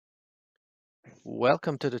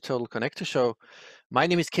Welcome to the Total Connector Show. My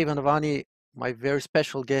name is Keyvan Davani. My very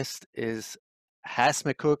special guest is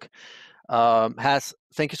McCook.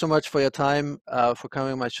 Thank you so much for your time, for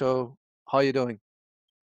coming on my show. How are you doing?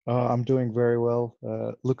 I'm doing very well.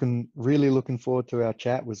 Really looking forward to our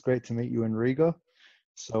chat. It was great to meet you in Riga.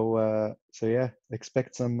 So yeah,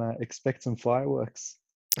 expect some fireworks.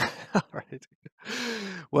 All right.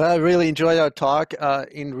 Well, I really enjoyed our talk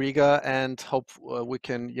in Riga, and hope we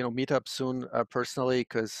can, meet up soon personally,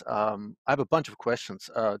 because I have a bunch of questions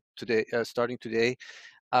today, starting today.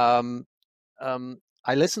 Um,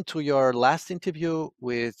 I listened to your last interview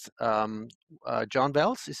with John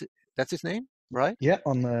Wells. That's his name, right? Yeah,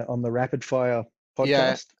 on the Rapid Fire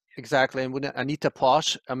Yeah, podcast. exactly. And with Anita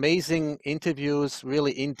Posch, amazing interviews,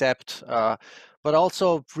 really in depth, but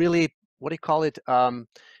also really, what do you call it?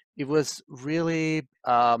 It was really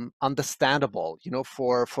understandable,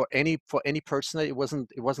 for any person. It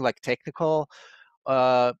wasn't like technical.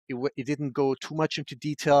 It didn't go too much into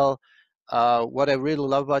detail. What I really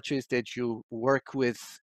love about you is that you work with,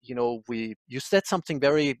 you said something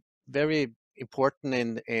very, very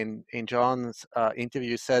important in John's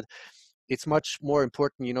interview. You said it's much more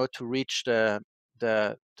important, to reach the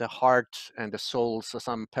heart and the souls. So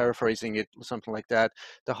I'm paraphrasing it, something like that.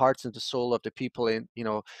 The hearts and the soul of the people, in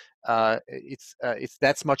it's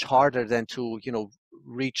that's much harder than to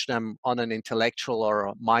reach them on an intellectual or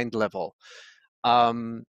a mind level.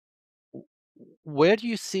 Um, where do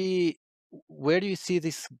you see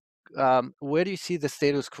this? Where do you see the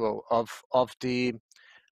status quo of the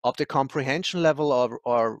comprehension level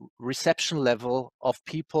or reception level of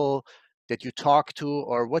people that you talk to,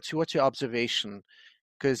 or what's your observation?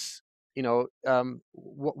 Because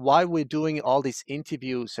why we're doing all these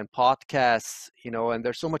interviews and podcasts, and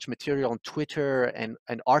there's so much material on Twitter and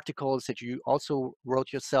articles that you also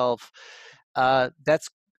wrote yourself. That's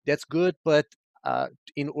good, but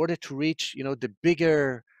in order to reach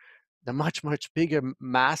the much bigger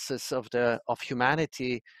masses of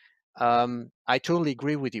humanity, I totally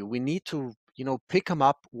agree with you. We need to, pick them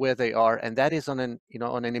up where they are, and that is on an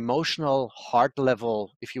emotional heart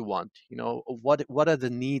level, if you want. What are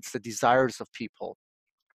the needs, the desires of people?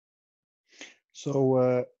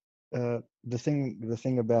 So the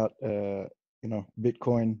thing about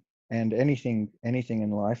Bitcoin and anything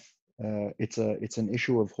in life, it's an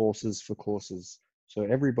issue of horses for courses. So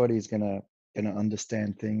everybody's gonna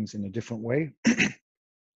understand things in a different way,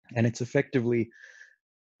 and it's effectively,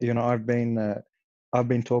 I've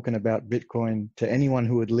been talking about Bitcoin to anyone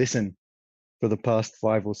who would listen for the past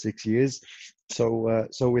 5 or 6 years. So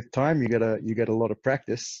with time, you get a lot of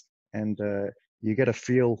practice, and you get a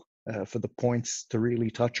feel for the points to really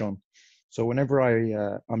touch on. So whenever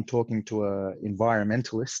I'm talking to a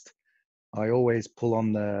environmentalist, I always pull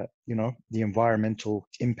on the environmental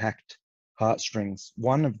impact heartstrings.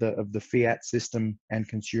 One of the fiat system and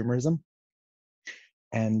consumerism,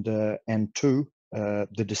 and two,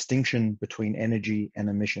 the distinction between energy and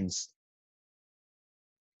emissions.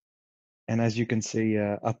 And as you can see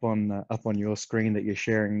up on your screen that you're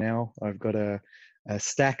sharing now, I've got a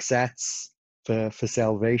stack sats for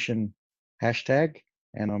salvation hashtag,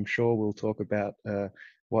 and I'm sure we'll talk about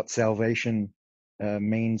what salvation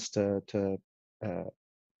means uh, to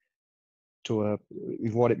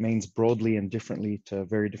what it means broadly and differently to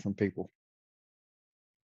very different people.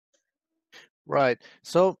 Right.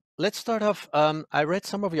 So let's start off. I read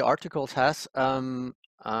some of your articles, Has.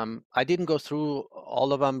 I didn't go through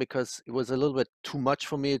all of them because it was a little bit too much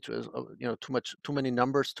for me. It was, too many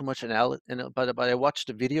numbers, too much analysis. But I watched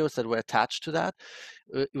the videos that were attached to that.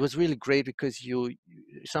 It was really great because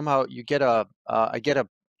somehow you get I get a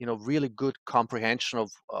really good comprehension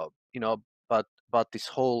of about this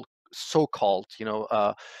whole so-called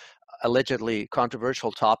allegedly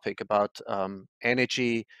controversial topic about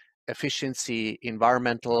energy efficiency,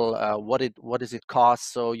 environmental, what does it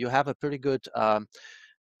cost? So you have a pretty good. I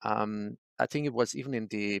think it was even in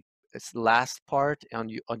the last part on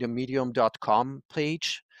your medium.com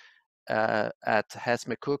page at Has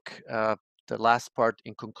McCook. The last part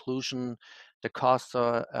in conclusion, the cost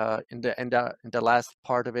in the last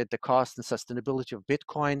part of it, the cost and sustainability of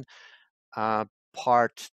Bitcoin.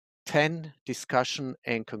 Part 10, discussion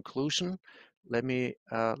and conclusion. Let me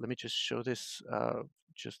just show this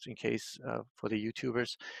just in case for the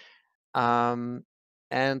YouTubers.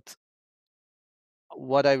 And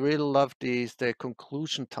what I really loved is the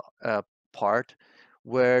conclusion part,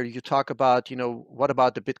 where you talk about, what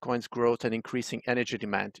about the Bitcoin's growth and increasing energy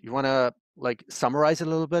demand? You want to like summarize a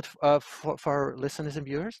little bit for our listeners and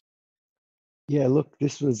viewers? Yeah, look,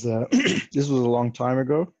 this was this was a long time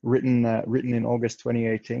ago, written in August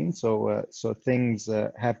 2018. So things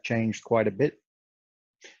have changed quite a bit.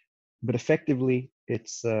 but effectively,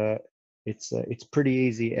 it's pretty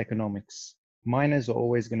easy economics. Miners are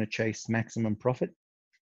always going to chase maximum profit,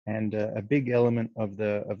 and a big element of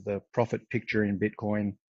the profit picture in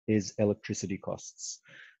Bitcoin is electricity costs.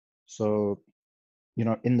 So,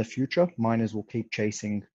 in the future, miners will keep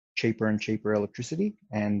chasing cheaper and cheaper electricity,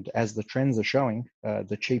 and as the trends are showing,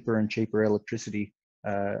 the cheaper and cheaper electricity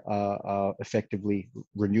are effectively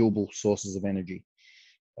renewable sources of energy.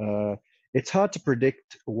 It's hard to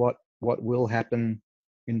predict what will happen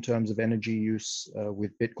in terms of energy use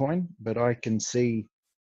with Bitcoin, but I can see,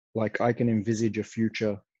 like, I can envisage a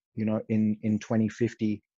future, in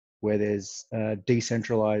 2050 where there's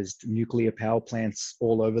decentralized nuclear power plants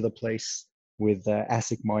all over the place with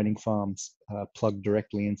ASIC mining farms plugged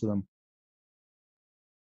directly into them.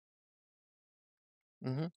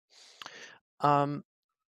 Hmm. Um,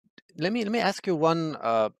 let me ask you one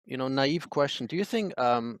naive question. Do you think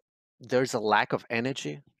there's a lack of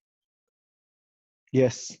energy?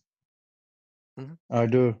 Yes, Hmm. I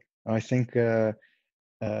do. I think uh,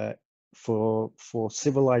 for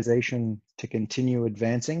civilization to continue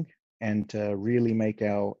advancing and to really make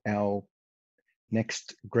our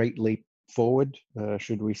next great leap forward,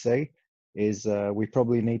 should we say, is we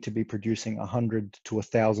probably need to be producing 100 to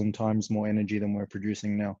 1,000 times more energy than we're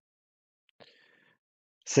producing now.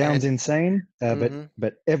 Sounds And insane, hmm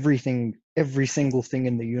but every single thing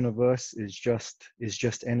in the universe is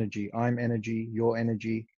just energy. I'm energy, you're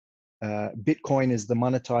energy. Bitcoin is the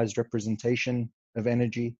monetized representation of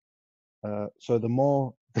energy. So the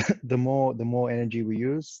more the more energy we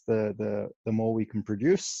use, the more we can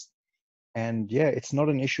produce. And yeah, it's not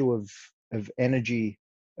an issue of energy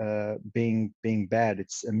being bad.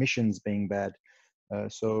 It's emissions being bad.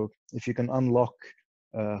 So if you can unlock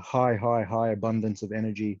high abundance of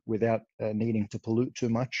energy without needing to pollute too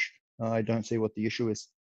much, I don't see what the issue is.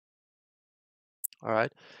 All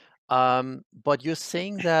right. But you're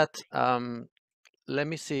saying that, let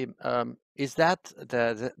me see, is that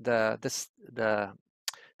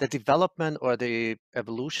the development or the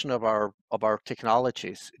evolution of our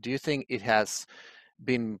technologies? Do you think it has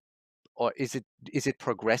been, or is it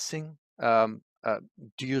progressing?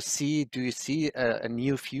 Do you see a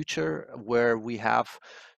new future where we have,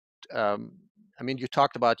 um, I mean, you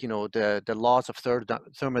talked about, the laws of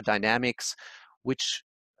thermodynamics, which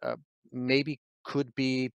uh, maybe could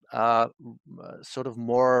be sort of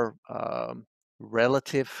more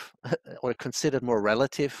relative, or considered more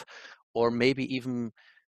relative, or maybe even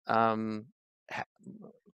um, ha-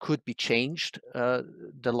 could be changed,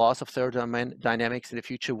 the laws of thermodynamics in the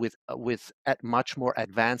future with at much more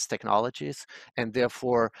advanced technologies, and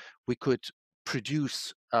therefore we could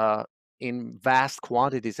produce in vast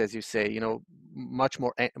quantities, as you say, much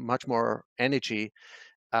more energy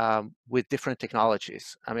with different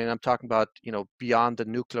technologies. I mean, I'm talking about, beyond the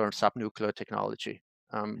nuclear and subnuclear technology.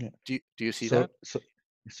 Yeah. Do you see So that? so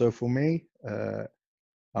so for me,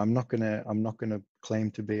 I'm not gonna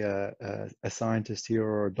claim to be a scientist here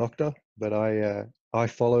or a doctor, but I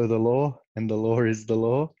follow the law, and the law is the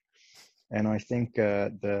law. And I think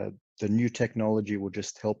the new technology will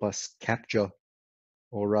just help us capture,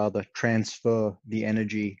 or rather transfer the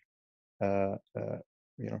energy, uh, uh,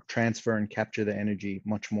 transfer and capture the energy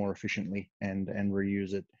much more efficiently and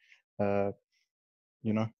reuse it. Uh,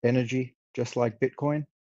 Energy, just like Bitcoin,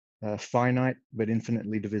 finite but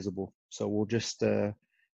infinitely divisible. So we'll just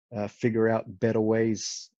figure out better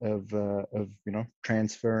ways of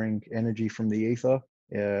transferring energy from the ether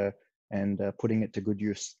and putting it to good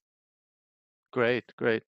use. Great,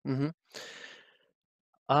 great.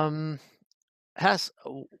 Um, Has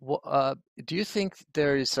do you think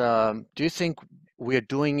do you think we're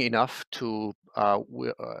doing enough to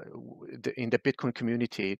in the Bitcoin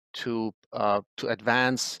community to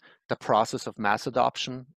advance the process of mass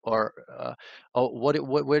adoption, or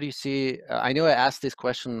where do you see? I know I asked this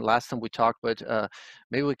question last time we talked, but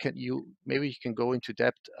maybe you can go into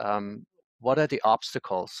depth. What are the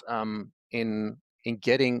obstacles in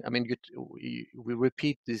getting? I mean, we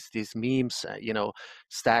repeat these memes,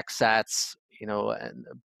 stack sats,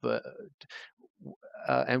 but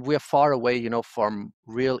and we're far away, from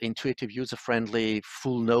real intuitive, user-friendly,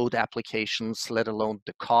 full node applications, let alone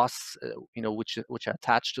the costs, which are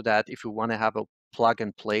attached to that. If you want to have a plug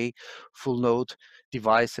and play full node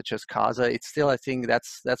device such as Casa, it's still, I think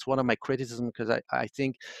that's one of my criticisms, because I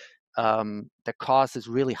think the cost is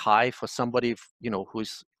really high for somebody,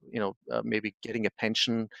 who's maybe getting a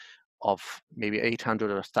pension of maybe $800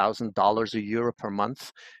 or $1,000 a year per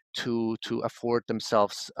month to afford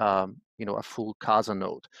themselves, a full Casa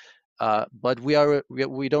node. But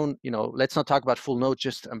we don't, let's not talk about full node.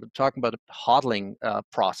 Just I'm talking about a hodling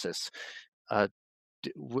process. Uh,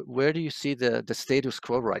 where do you see the status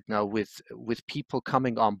quo right now with people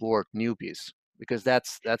coming on board, newbies? Because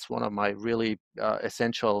that's one of my really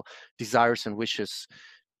essential desires and wishes,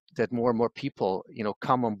 that more and more people,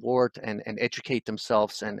 come on board and educate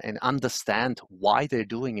themselves and understand why they're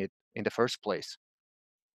doing it in the first place.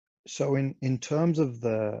 So in terms of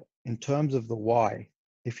the why,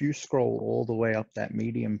 if you scroll all the way up that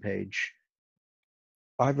Medium page,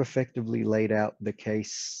 I've effectively laid out the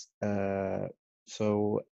case.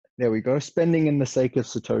 So there we go. Spending in the sake of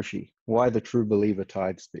Satoshi. Why the true believer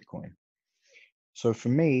tithes Bitcoin. So for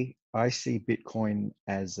me, I see Bitcoin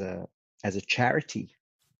as a charity.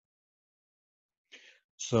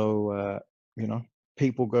 So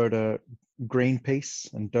people go to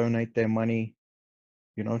Greenpeace and donate their money,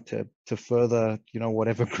 to further,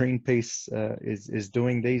 whatever Greenpeace is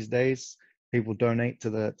doing these days. People donate to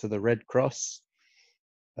the Red Cross.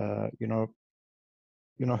 Who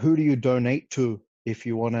do you donate to if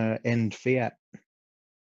you want to end fiat?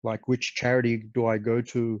 Like, which charity do I go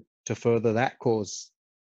to further that cause?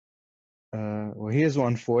 Well, here's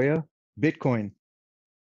one for you: Bitcoin.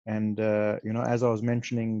 And as I was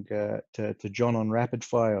mentioning to John on Rapid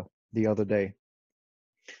Fire the other day,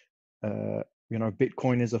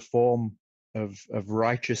 Bitcoin is a form of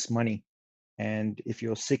righteous money. And if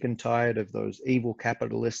you're sick and tired of those evil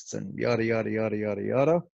capitalists and yada yada yada yada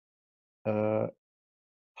yada,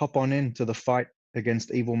 hop on into the fight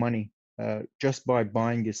against evil money just by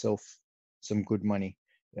buying yourself some good money.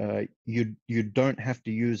 You don't have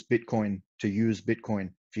to use Bitcoin to use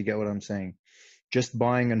Bitcoin, if you get what I'm saying. Just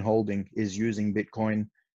buying and holding is using Bitcoin,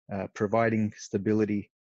 providing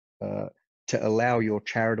stability to allow your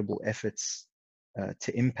charitable efforts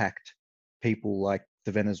to impact people like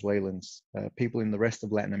the Venezuelans, people in the rest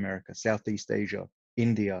of Latin America, Southeast Asia,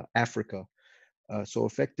 India, Africa. So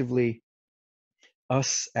effectively,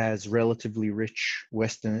 us as relatively rich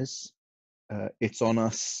Westerners, it's on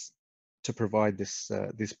us to provide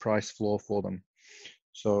this price floor for them.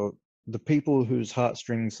 So the people whose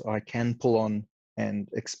heartstrings I can pull on and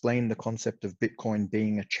explain the concept of Bitcoin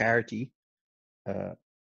being a charity,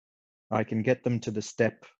 I can get them to the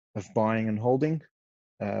step of buying and holding,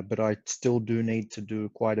 but I still do need to do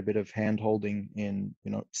quite a bit of hand holding in,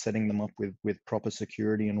 setting them up with proper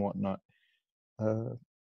security and whatnot.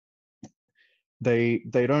 They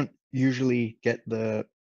don't usually get the,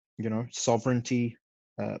 sovereignty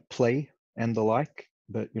play and the like,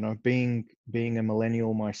 but being a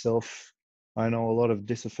millennial myself, I know a lot of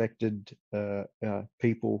disaffected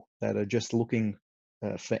people that are just looking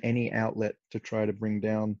for any outlet to try to bring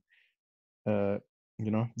down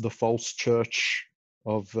the false church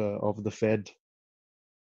of the Fed.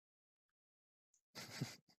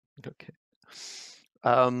 Okay.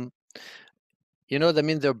 I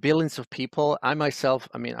mean, there are billions of people. I myself,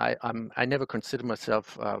 I mean, I never consider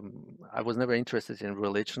myself, I was never interested in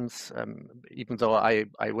religions, even though I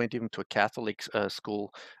went even to a Catholic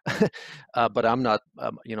school, but I'm not,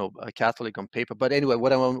 a Catholic on paper. But anyway,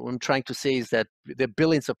 what I'm trying to say is that there are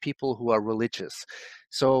billions of people who are religious.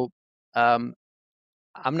 So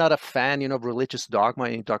I'm not a fan, of religious dogma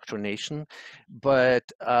and indoctrination, but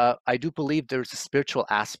I do believe there's a spiritual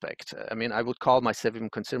aspect. I mean, I would call myself, even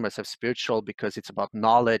consider myself spiritual, because it's about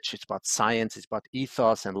knowledge, it's about science, it's about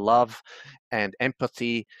ethos and love and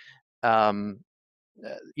empathy. Um,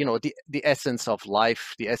 the essence of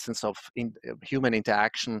life, the essence of human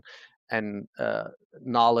interaction and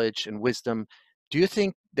knowledge and wisdom. Do you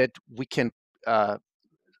think that we can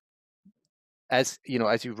as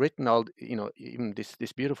you've written all, even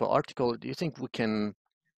this beautiful article, do you think we can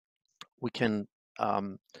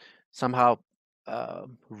somehow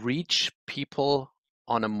reach people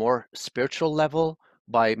on a more spiritual level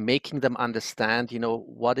by making them understand,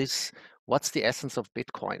 what's the essence of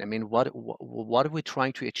Bitcoin? I mean, what are we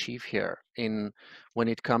trying to achieve here when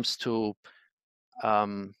it comes to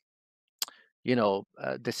the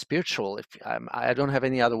spiritual, if I don't have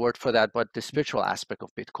any other word for that, but the spiritual aspect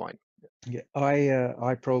of Bitcoin. Yeah,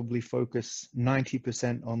 I probably focus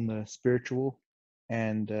 90% on the spiritual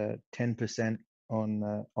and 10%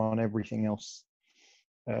 on everything else.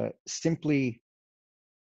 Simply,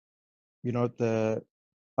 I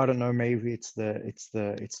don't know, maybe it's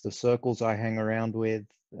the circles I hang around with.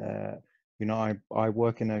 I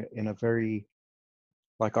work in a very,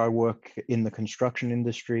 like, I work in the construction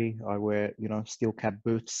industry. I wear steel cap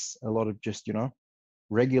boots. A lot of just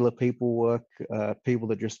regular people work, people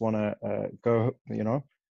that just want to go,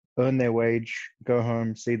 earn their wage, go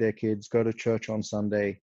home, see their kids, go to church on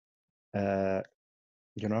Sunday, uh,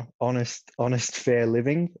 honest, fair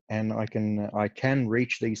living. And I can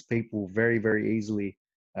reach these people very, very easily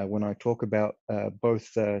when I talk about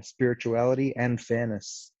both spirituality and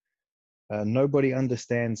fairness. Nobody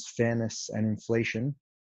understands fairness and inflation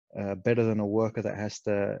better than a worker that has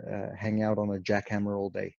to hang out on a jackhammer all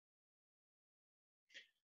day.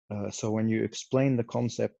 So when you explain the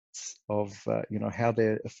concepts of how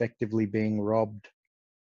they're effectively being robbed,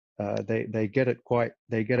 they get it quite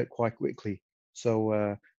quickly.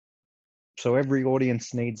 So so every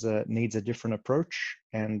audience needs a different approach,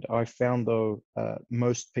 and I found though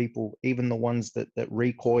most people, even the ones that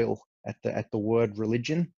recoil at the word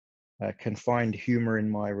religion, can find humor in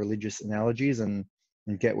my religious analogies and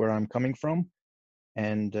get where I'm coming from.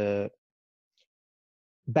 And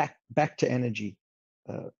back to energy.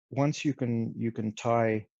 Once you can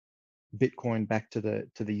tie Bitcoin back to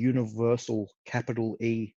the universal capital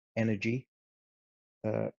E energy,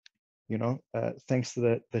 thanks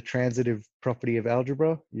to the transitive property of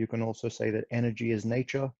algebra, you can also say that energy is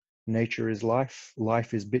nature, nature is life,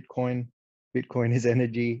 life is Bitcoin, Bitcoin is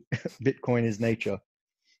energy, Bitcoin is nature.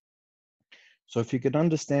 So if you could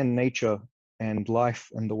understand nature and life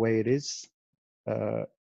and the way it is,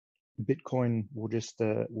 Bitcoin will just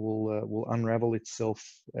will unravel itself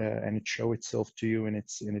and it show itself to you in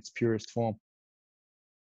its purest form.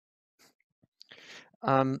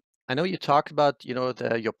 I know you talked about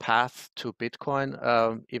your path to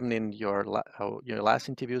Bitcoin, even in your last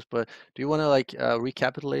interviews. But do you want to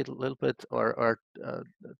recapitulate a little bit, or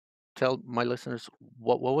tell my listeners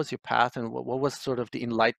what was your path, and what was sort of the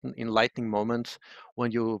enlightening moment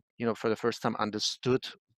when you for the first time understood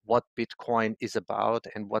what Bitcoin is about,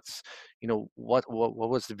 and what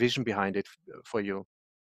was the vision behind it for you?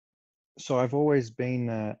 So I've always been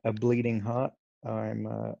a bleeding heart.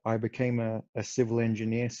 I became a civil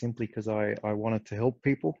engineer simply because I wanted to help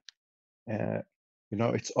people.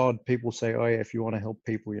 It's odd. People say, "Oh, yeah, if you want to help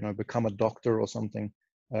people, become a doctor or something."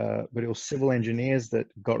 But it was civil engineers that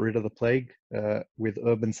got rid of the plague with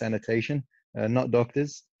urban sanitation, not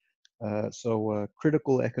doctors. So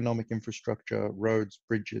critical economic infrastructure, roads,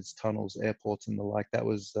 bridges, tunnels, airports, and the like. That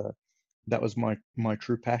was my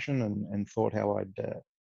true passion, and thought how I'd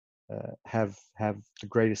have the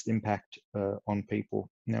greatest impact on people.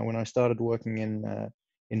 Now, when I started working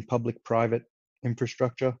in public-private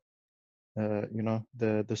infrastructure,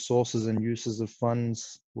 the sources and uses of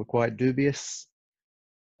funds were quite dubious.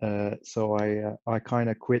 So I kind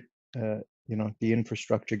of quit, the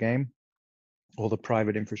infrastructure game, or the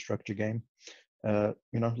private infrastructure game.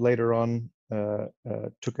 Later on,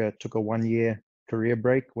 took a 1-year career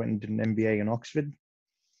break, went and did an MBA in Oxford,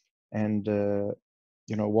 and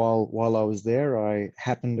while I was there, I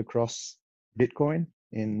happened across Bitcoin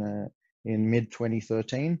in mid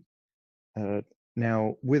 2013.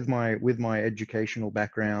 Now, with my educational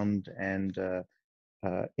background and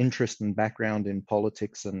interest and background in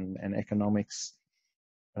politics and economics,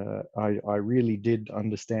 I really did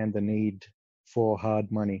understand the need for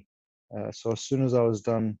hard money. So as soon as I was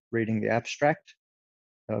done reading the abstract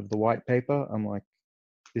of the white paper, I'm like,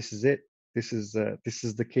 this is it. This is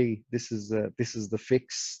the key. This is the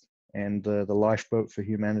fix and the lifeboat for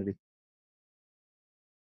humanity.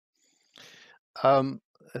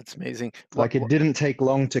 That's amazing. Like, it didn't take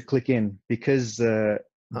long to click in because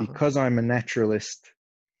I'm a naturalist,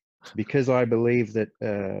 because I believe that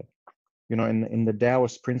in the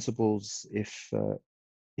Taoist principles, if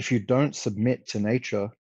you don't submit to nature,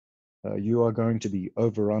 you are going to be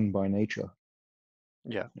overrun by nature.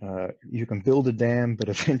 Yeah. You can build a dam, but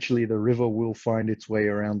eventually the river will find its way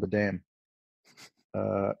around the dam.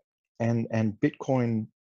 And Bitcoin,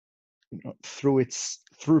 through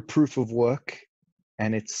proof of work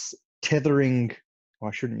and its tethering, I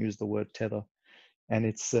shouldn't use the word tether, and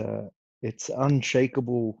its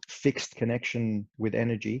unshakable fixed connection with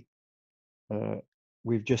energy.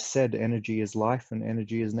 We've just said energy is life and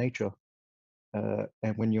energy is nature.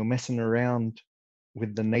 And when you're messing around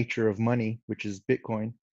with the nature of money, which is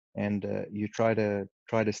Bitcoin, and you try to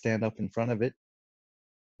stand up in front of it,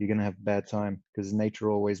 you're gonna have a bad time, because nature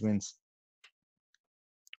always wins.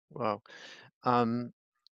 Wow.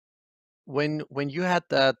 When you had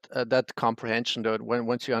that comprehension, though,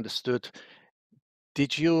 once you understood,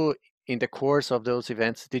 did you, in the course of those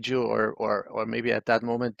events, did you, or maybe at that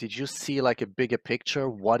moment, did you see like a bigger picture?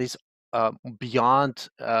 What is beyond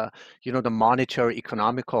the monetary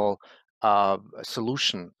economical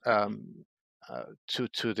solution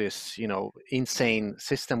to this insane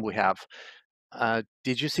system we have?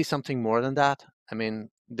 Did you see something more than that? I mean,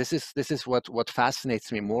 this is what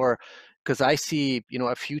fascinates me more, because I see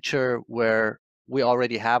a future where we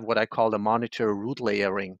already have what I call the monetary root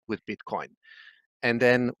layering with Bitcoin, and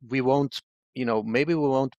then we won't maybe we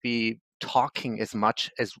won't be talking as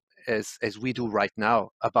much as we do right now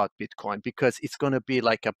about Bitcoin, because it's going to be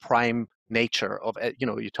like a prime nature of,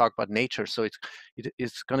 you talk about nature, so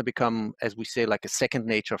it's going to become, as we say, like a second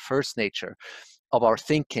nature, first nature of our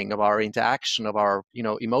thinking, of our interaction, of our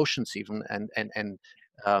emotions even, and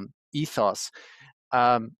ethos.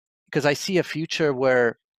 Because I see a future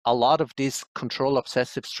where a lot of these control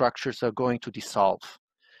obsessive structures are going to dissolve.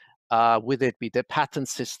 With it be the patent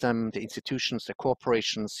system, the institutions, the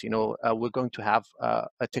corporations, we're going to have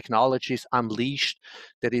a technologies unleashed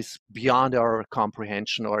that is beyond our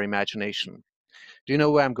comprehension or imagination. Do you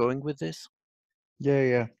know where I'm going with this?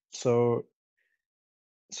 Yeah. So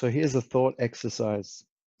here's a thought exercise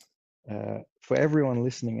for everyone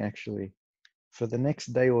listening, actually. For the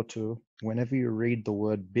next day or two, whenever you read the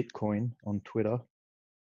word Bitcoin on Twitter,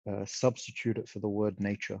 substitute it for the word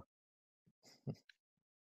nature.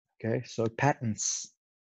 Okay, so patents,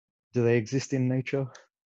 do they exist in nature?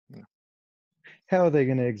 Yeah. How are they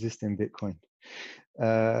going to exist in Bitcoin?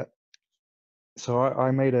 So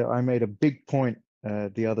I made a big point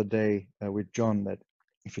the other day with John that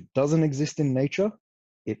if it doesn't exist in nature,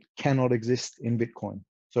 it cannot exist in Bitcoin.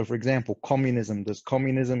 So, for example, communism. Does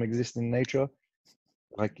communism exist in nature?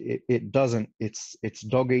 Like it doesn't. It's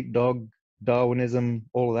dog eat dog, Darwinism,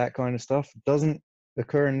 all of that kind of stuff. Doesn't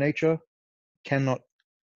occur in nature, cannot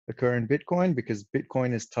occur in Bitcoin, because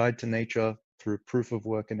Bitcoin is tied to nature through proof of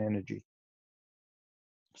work and energy.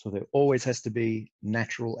 So there always has to be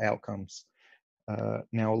natural outcomes.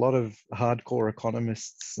 Now, a lot of hardcore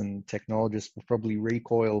economists and technologists will probably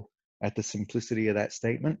recoil at the simplicity of that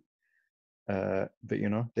statement. But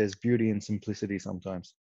there's beauty in simplicity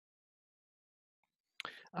sometimes.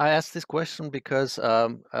 I asked this question because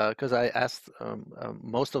I asked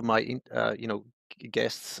most of my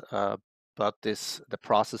guests about the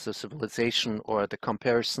process of civilization, or the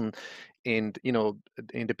comparison in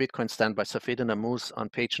in the Bitcoin stand by Safed and Amous on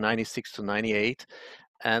page 96 to 98.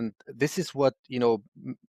 And this is what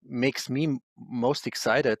makes me most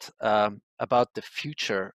excited about the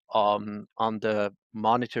future on the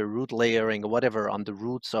monetary root layering, or whatever, on the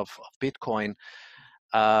roots of Bitcoin.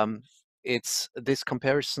 Um, it's this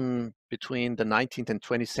comparison between the 19th and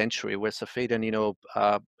 20th century, where Safedan,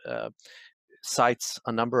 cites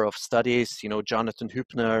a number of studies, Jonathan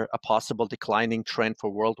Hübner, a possible declining trend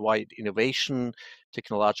for worldwide innovation,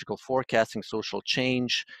 technological forecasting, social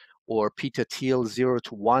change, or Peter Thiel, 0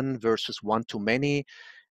 to 1 versus 1 to many,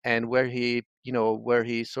 and where he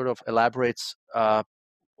sort of elaborates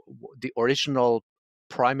the original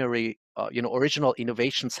primary, original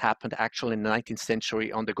innovations happened actually in the 19th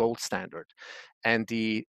century on the gold standard. And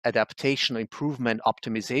the adaptation, improvement,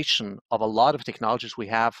 optimization of a lot of technologies we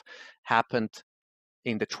have happened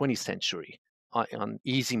in the 20th century on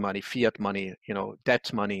easy money, fiat money,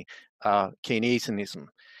 debt money, Keynesianism.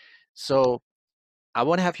 So I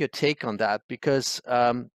want to have your take on that, because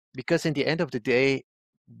in the end of the day,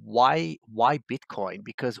 why Bitcoin?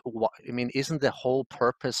 Because I mean, isn't the whole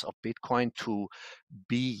purpose of Bitcoin to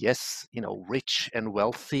be, yes, rich and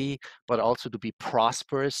wealthy, but also to be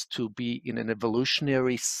prosperous, to be in an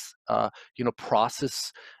evolutionary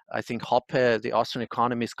process? I think Hoppe, the Austrian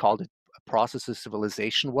economist, called it a process of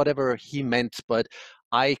civilization, whatever he meant, but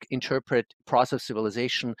I interpret process of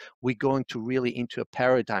civilization, we're going to really into a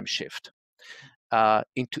paradigm shift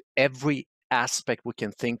into every aspect we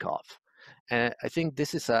can think of. And I think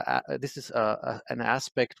this is an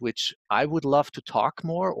aspect which I would love to talk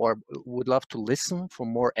more, or would love to listen for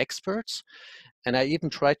more experts. And I even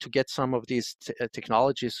tried to get some of these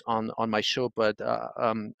technologies on my show, but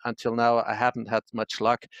until now I haven't had much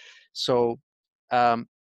luck. So um,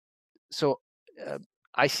 so uh,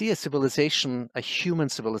 I see a civilization, a human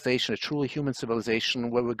civilization, a truly human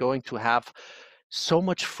civilization, where we're going to have so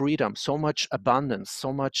much freedom, so much abundance,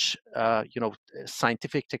 so much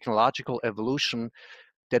scientific, technological evolution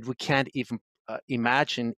that we can't even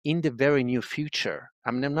imagine in the very near future.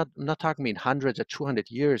 I mean, I'm not talking in hundreds or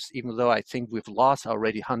 200 years, even though I think we've lost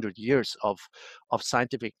already 100 years of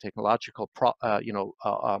scientific, technological,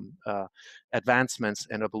 advancements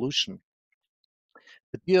and evolution.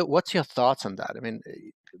 But what's your thoughts on that? I mean,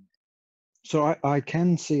 So I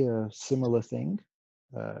can see a similar thing,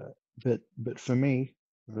 uh, but for me,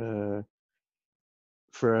 for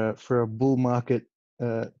a bull market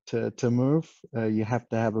to move, you have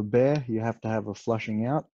to have a bear, you have to have a flushing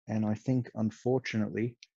out, and I think,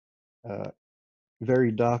 unfortunately,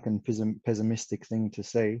 very dark and pessimistic thing to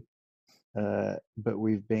say, but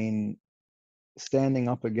we've been standing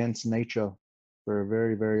up against nature for a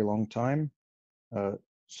very, very long time.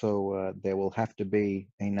 So there will have to be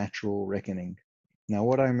a natural reckoning. Now,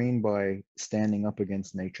 what I mean by standing up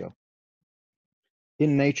against nature,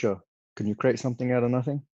 in nature, can you create something out of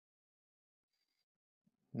nothing?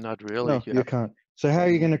 Not really. No, You you have. can't. So how are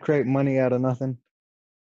you going to create money out of nothing?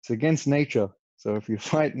 It's against nature. So if you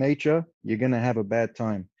fight nature, you're going to have a bad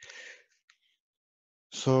time.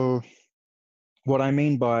 So what I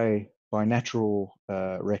mean by natural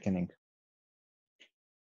reckoning,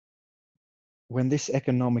 when this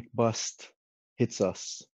economic bust hits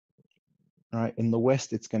us, right, in the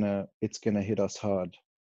West, it's gonna hit us hard.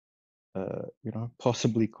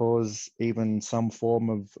 Possibly cause even some form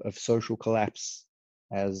of social collapse,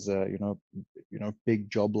 as big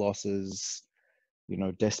job losses,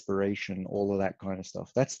 desperation, all of that kind of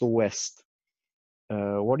stuff. That's the West.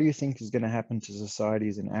 What do you think is going to happen to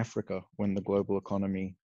societies in Africa when the global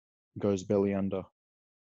economy goes belly under,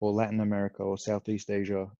 or Latin America or Southeast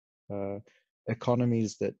Asia,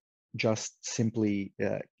 economies that just simply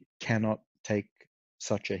cannot take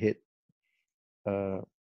such a hit?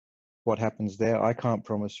 What happens there? I can't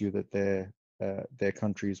promise you that their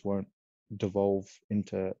countries won't devolve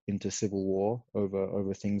into civil war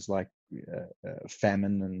over things like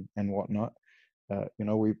famine and whatnot.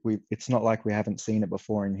 We it's not like we haven't seen it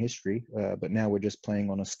before in history, but now we're just playing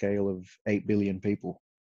on a scale of 8 billion people.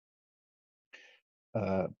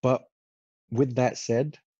 But with that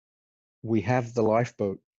said, we have the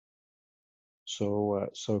lifeboat. So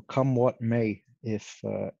come what may, if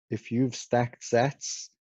you've stacked sats,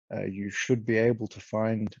 you should be able to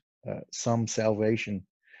find some salvation.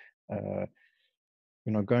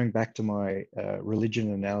 Going back to my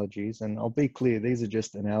religion analogies, and I'll be clear, these are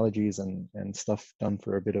just analogies and stuff done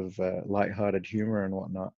for a bit of lighthearted humor and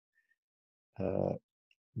whatnot.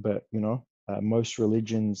 But most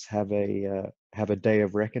religions have a day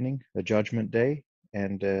of reckoning, a judgment day,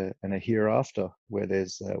 and a hereafter where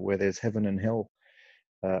there's heaven and hell.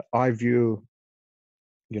 I view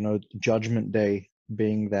judgment day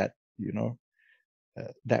being that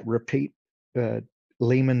that repeat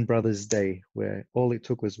Lehman Brothers day, where all it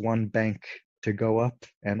took was one bank to go up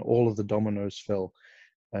and all of the dominoes fell.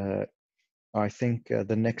 I think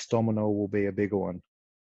the next domino will be a bigger one,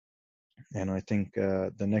 and I think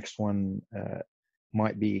the next one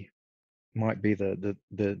might be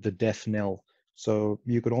the death knell. So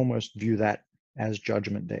you could almost view that as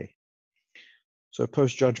Judgment Day. So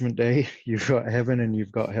post Judgment Day, you've got heaven and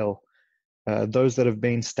you've got hell. Those that have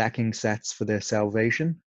been stacking sats for their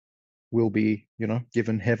salvation will be,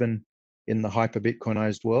 given heaven in the hyper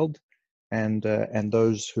Bitcoinized world, and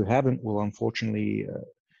those who haven't will unfortunately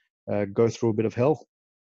go through a bit of hell.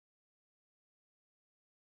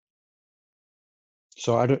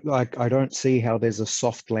 So I don't see how there's a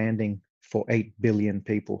soft landing for 8 billion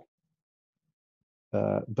people.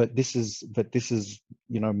 But this is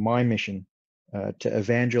my mission, to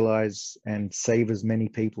evangelize and save as many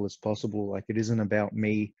people as possible. Like, it isn't about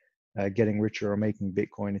me getting richer or making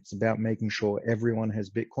Bitcoin. It's about making sure everyone has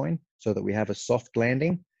Bitcoin so that we have a soft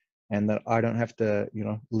landing, and that I don't have to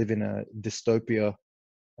live in a dystopia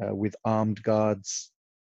with armed guards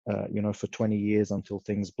for 20 years until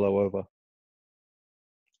things blow over.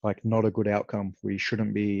 Like, not a good outcome. We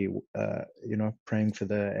shouldn't be praying for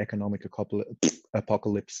the economic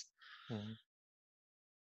apocalypse. Mhm.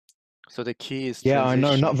 So the key is Yeah, I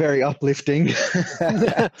know, not transition. very uplifting.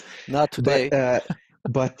 Not today.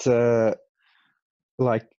 but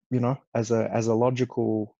like, as a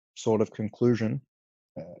logical sort of conclusion,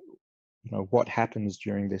 what happens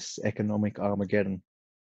during this economic Armageddon,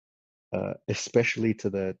 especially to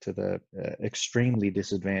the extremely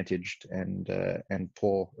disadvantaged and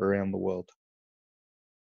poor around the world.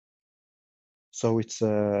 So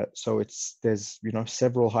there's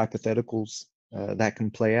several hypotheticals that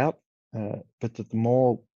can play out, but the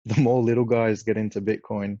more little guys get into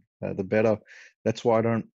Bitcoin, the better. That's why I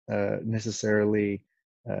don't necessarily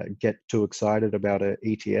get too excited about an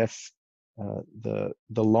ETF. The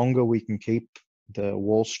longer we can keep the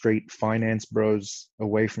Wall Street finance bros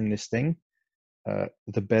away from this thing,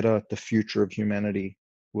 the better the future of humanity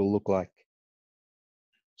will look like.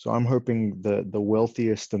 So I'm hoping the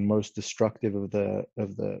wealthiest and most destructive of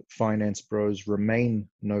the finance bros remain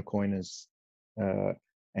no coiners,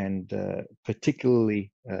 and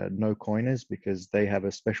particularly no coiners, because they have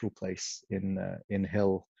a special place in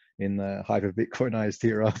hell, in the hyper Bitcoinized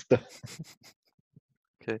hereafter.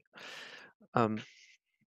 Okay.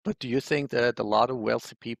 But do you think that a lot of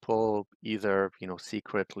wealthy people, either,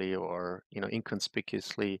 secretly or,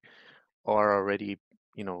 inconspicuously, are already,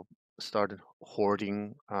 started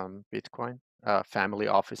hoarding Bitcoin? Family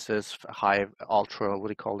offices, high, ultra, what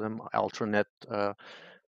do you call them? Ultranet.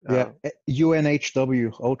 Yeah,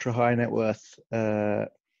 UNHW, ultra high net worth.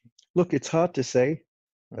 Look, it's hard to say.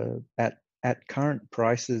 At current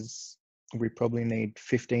prices, we probably need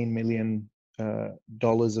 $15 million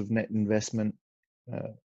of net investment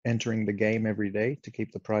entering the game every day to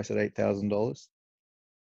keep the price at $8,000.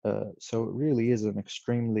 So it really is an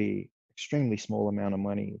extremely small amount of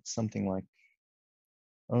money. It's something like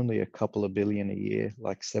only a couple of billion a year,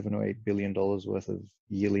 like $7 or $8 billion worth of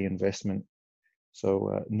yearly investment.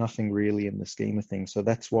 So nothing really in the scheme of things. So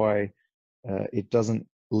that's why it doesn't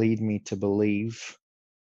lead me to believe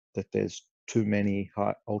that there's too many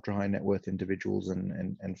ultra high net worth individuals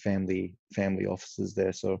and family offices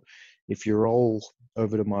there. So if you roll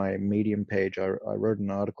over to my Medium page, I wrote an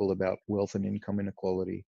article about wealth and income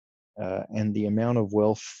inequality. And the amount of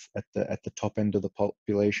wealth at the top end of the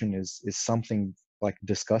population is something like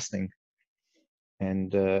disgusting.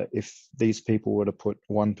 And if these people were to put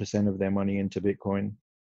 1% of their money into Bitcoin,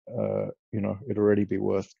 it'd already be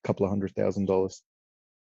worth a couple of $100,000.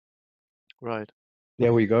 Right.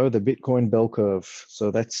 There we go, the Bitcoin bell curve. So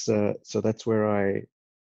that's where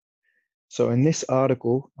so in this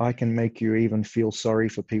article, I can make you even feel sorry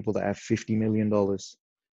for people that have $50 million.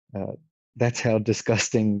 That's how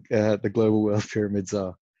disgusting the global wealth pyramids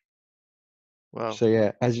are. Wow. So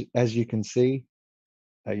yeah, as you can see,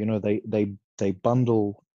 they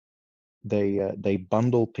bundle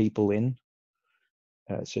people in.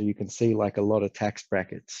 So you can see like a lot of tax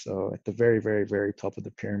brackets. So at the very, very, very top of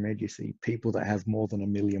the pyramid, you see people that have more than $1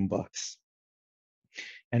 million.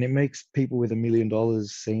 And it makes people with $1 million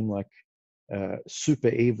seem like super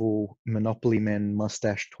evil monopoly men,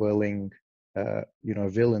 mustache twirling,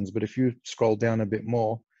 villains. But if you scroll down a bit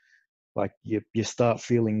more, like you start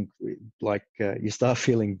feeling like you start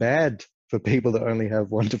feeling bad for people that only have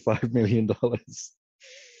 $1 to $5 million.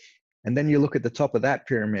 And then you look at the top of that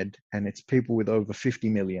pyramid, and it's people with over 50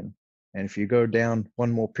 million. And if you go down one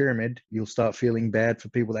more pyramid, you'll start feeling bad for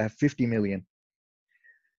people that have 50 million.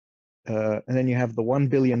 And then you have the 1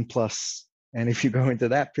 billion plus. And if you go into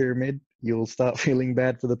that pyramid, you'll start feeling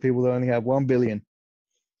bad for the people that only have 1 billion.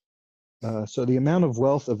 So the amount of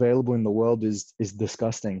wealth available in the world is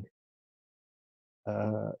disgusting.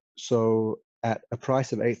 So at a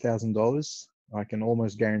price of $8,000, I can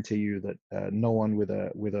almost guarantee you that no one with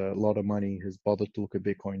a lot of money has bothered to look at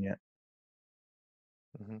Bitcoin yet,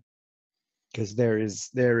 because there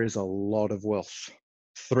is a lot of wealth,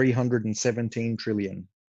 317 trillion.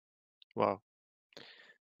 Wow.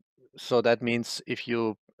 So that means if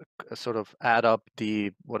you sort of add up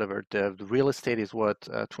the whatever the real estate is what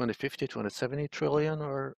 250, 270 trillion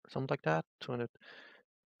or something like that. 200.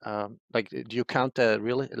 Like, do you count the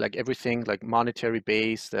real like everything like monetary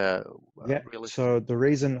base, Yeah. real estate? So the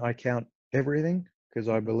reason I count everything, because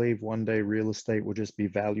I Hmm. believe one day real estate will just be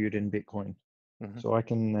valued in Bitcoin. Hmm. So I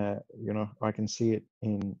can, I can see it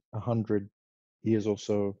in 100 years or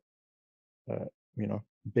so, uh,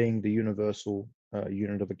 being the universal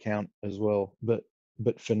unit of account as well. But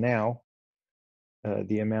for now,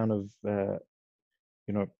 the amount of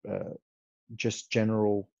you know just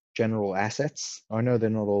general assets. I know they're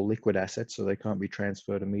not all liquid assets, so they can't be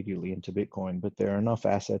transferred immediately into Bitcoin, but there are enough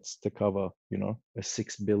assets to cover, a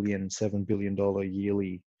 $6 billion, $7 billion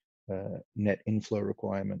yearly net inflow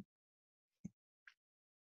requirement.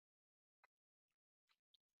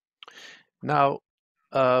 Now,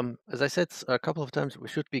 as I said a couple of times, we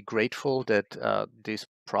should be grateful that these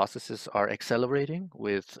processes are accelerating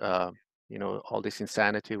with, all this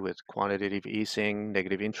insanity with quantitative easing,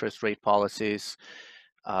 negative interest rate policies,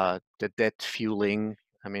 the debt fueling.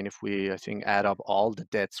 I mean, if we, I think, add up all the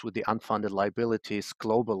debts with the unfunded liabilities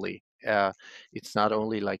globally, it's not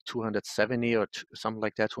only like 270 or something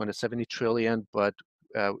like that, 270 trillion, but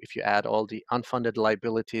if you add all the unfunded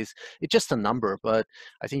liabilities, it's just a number, but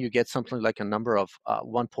I think you get something like a number of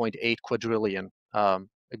 1.8 quadrillion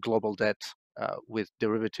global debt with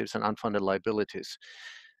derivatives and unfunded liabilities.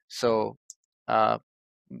 So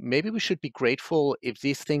maybe we should be grateful if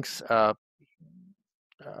these things are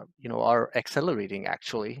accelerating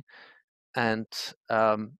actually, and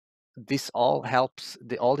this all helps.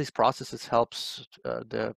 All these processes helps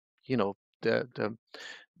you know the the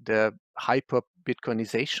the hyper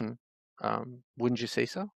Bitcoinization. Wouldn't you say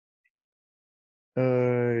so?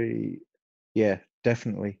 Uh, yeah,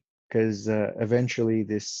 definitely, because eventually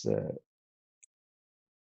this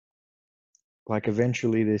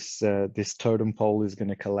totem pole is going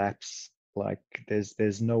to collapse. Like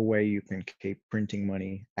there's no way you can keep printing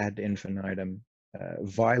money ad infinitum,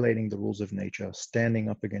 violating the rules of nature, standing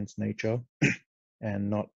up against nature, and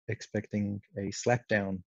not expecting a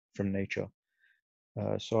slapdown from nature.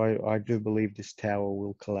 So I do believe this tower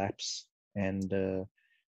will collapse, and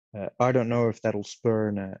I don't know if that'll spur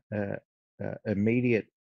an immediate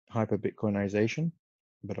hyper Bitcoinization,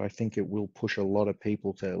 but I think it will push a lot of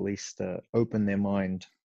people to at least open their mind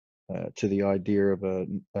to the idea of a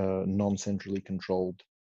non-centrally controlled,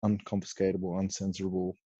 unconfiscatable,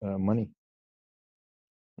 uncensorable money.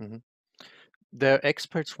 Mm-hmm. There are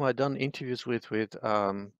experts who I've done interviews with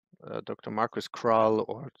Dr. Markus Krall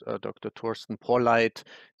or Dr. Thorsten Polleit.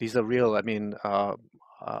 These are real, I mean,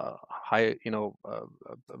 high,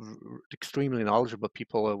 extremely knowledgeable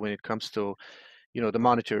people when it comes to, the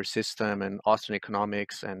monetary system and Austrian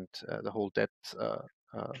economics and the whole debt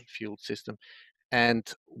fueled system.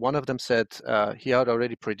 And one of them said he had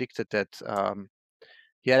already predicted that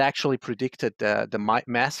he had actually predicted the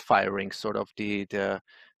mass firing, sort of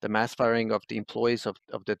the mass firing of the employees of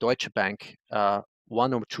the Deutsche Bank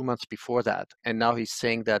 1 or 2 months before that. And now he's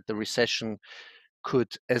saying that the recession could,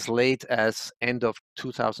 as late as end of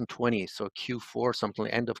 2020, so Q4, something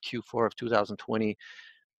end of Q4 of 2020,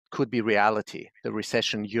 could be reality, the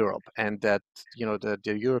recession in Europe, and that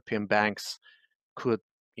the European banks could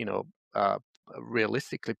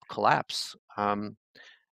realistically collapse.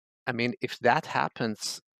 I mean, if that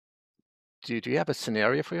happens, do you have a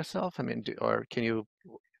scenario for yourself? I mean, or can you?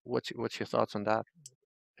 What's your thoughts on that?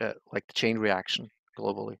 Like the chain reaction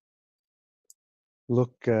globally.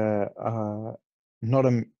 Look, not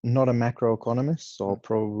a macroeconomist, so I'll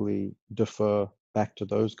probably defer back to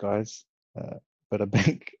those guys. But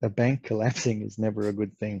a bank collapsing is never a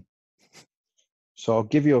good thing. So I'll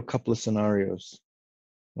give you a couple of scenarios,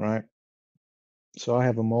 right? So I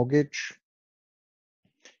have a mortgage,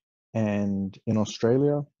 and in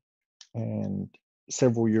Australia, and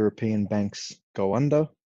several European banks go under.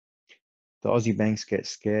 The Aussie banks get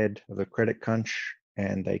scared of a credit crunch,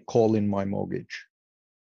 and they call in my mortgage.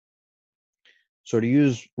 So to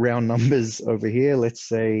use round numbers over here, let's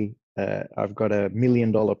say I've got $1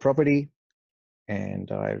 million property,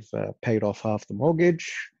 and I've paid off half the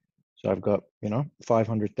mortgage. So I've got,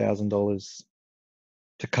 $500,000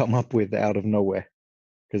 to come up with out of nowhere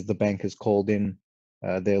because the bank has called in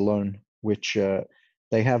their loan, which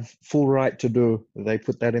they have full right to do. They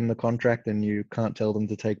put that in the contract, and you can't tell them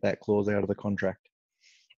to take that clause out of the contract.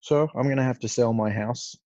 So I'm going to have to sell my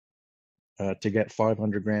house to get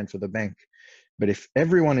 500 grand for the bank. But if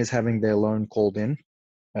everyone is having their loan called in,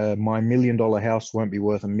 my $1 million house won't be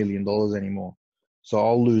worth $1 million anymore. So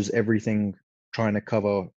I'll lose everything trying to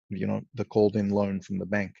cover, the called in loan from the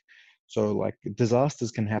bank. So like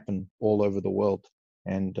disasters can happen all over the world.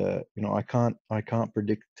 And, I can't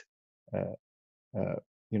predict,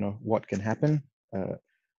 what can happen,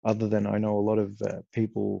 other than I know a lot of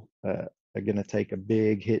people are going to take a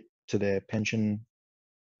big hit to their pension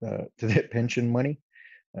money,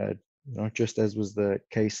 just as was the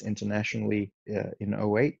case internationally in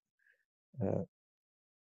 08.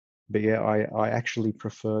 But yeah, I actually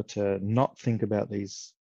prefer to not think about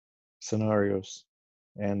these scenarios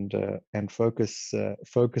and focus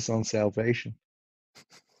on salvation,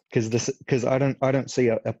 because I don't see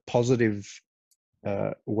a positive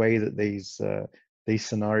way that these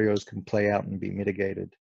scenarios can play out and be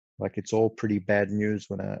mitigated. Like it's all pretty bad news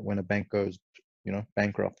when a bank goes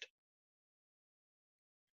bankrupt.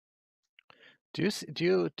 Do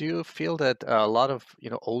you feel that a lot of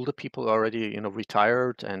older people already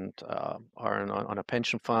retired and are on a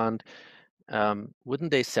pension fund?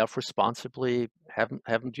 Wouldn't they self-responsibly haven't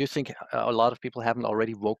do you think a lot of people haven't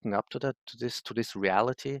already woken up to this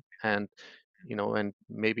reality, and and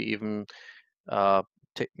maybe even uh,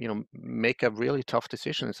 make a really tough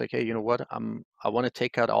decision? It's like, hey, you know what, I want to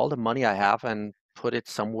take out all the money I have and put it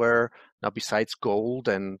somewhere now besides gold,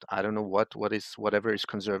 and I don't know whatever is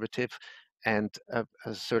conservative, and a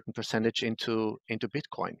certain percentage into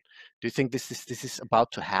Bitcoin. Do you think this is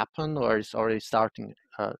about to happen, or is already starting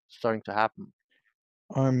to happen?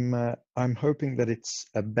 I'm hoping that it's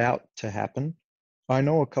about to happen. I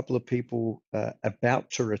know a couple of people about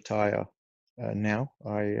to retire now.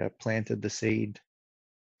 I planted the seed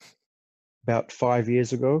about 5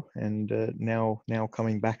 years ago, and now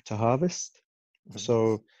coming back to harvest. Mhm.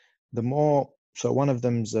 So one of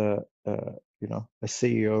them's a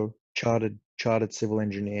CEO, chartered civil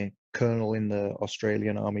engineer, colonel in the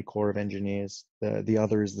Australian Army Corps of Engineers. The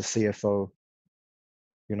other is the CFO,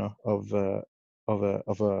 of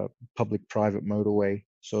a public-private motorway.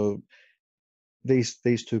 So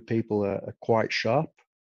these two people are quite sharp.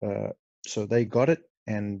 So they got it,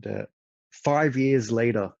 and 5 years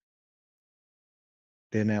later,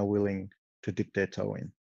 they're now willing to dip their toe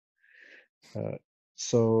in.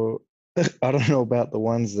 So I don't know about the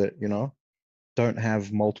ones that don't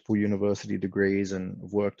have multiple university degrees and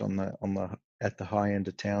have worked at the high end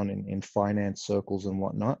of town in finance circles and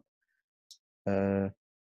whatnot.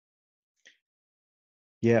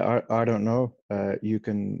 Yeah, I don't know. You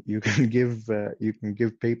can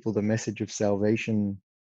give people the message of salvation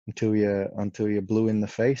until you're blue in the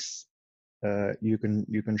face. You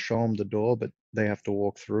can show them the door, but they have to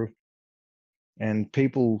walk through. And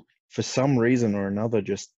people, for some reason or another,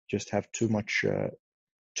 just have too much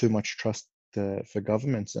trust for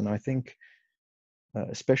governments. And I think,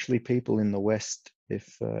 especially people in the West,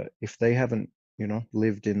 if they haven't,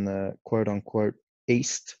 lived in the quote unquote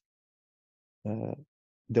East,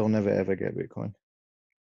 they'll never ever get Bitcoin.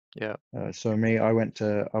 Yeah. So me, I went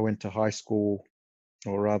to high school,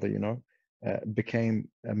 or rather, became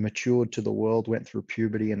matured to the world, went through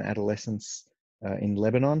puberty and adolescence in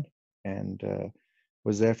Lebanon, and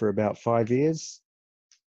was there for about 5 years.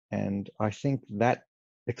 And I think that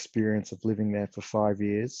experience of living there for 5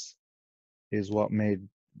 years is what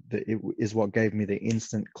gave me the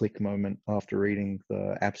instant click moment after reading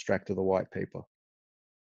the abstract of the white paper.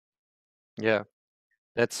 Yeah.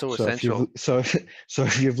 That's so So if you've essential. so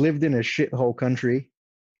if you've lived in a shithole country,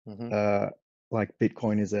 Hmm. like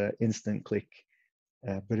Bitcoin is a instant click.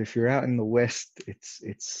 But if you're out in the West,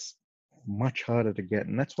 it's much harder to get,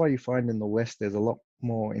 and that's why you find in the West there's a lot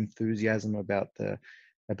more enthusiasm about the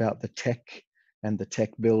tech and the tech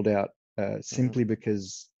build out, Hmm. simply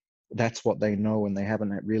because that's what they know, and they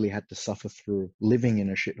haven't really had to suffer through living in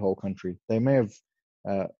a shithole country. They may have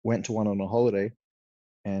went to one on a holiday,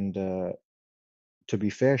 and to be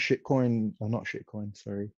fair, shithole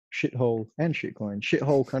and shitcoin.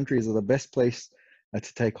 Shithole countries are the best place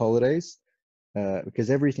to take holidays, because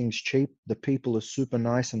everything's cheap. The people are super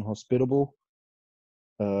nice and hospitable,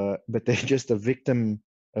 but they're just a victim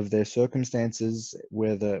of their circumstances,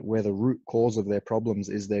 where the root cause of their problems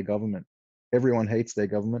is their government. Everyone hates their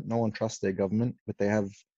government. No one trusts their government, but they have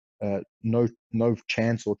no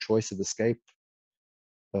chance or choice of escape.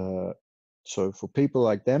 So for people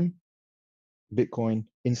like them, Bitcoin,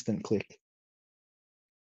 instant click.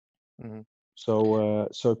 Hmm.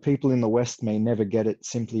 So people in the West may never get it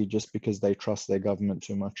simply just because they trust their government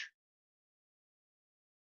too much.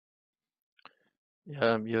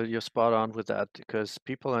 Yeah, you're spot on with that, because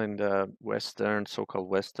people in the Western, so-called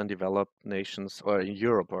Western developed nations, or in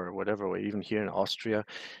Europe or whatever, or even here in Austria,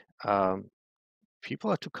 um, people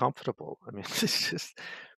are too comfortable. I mean, it's just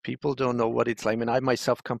people don't know what it's like. I mean, I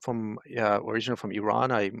myself come from originally from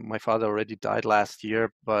Iran. My father already died last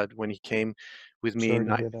year, but when he came with me, Sorry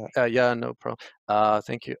to hear that. yeah, no problem.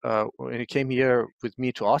 Thank you. When he came here with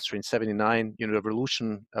me to Austria in '79, the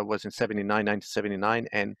revolution was in '79, 1979,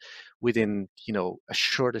 and within a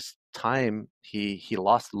shortest time, he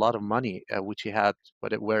lost a lot of money, which he had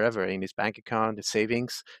wherever in his bank account, his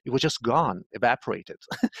savings. It was just gone, evaporated.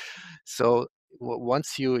 So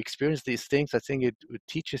once you experience these things, I think it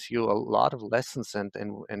teaches you a lot of lessons and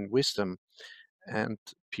wisdom. And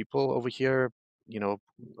people over here, you know,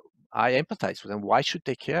 I empathize with them. Why should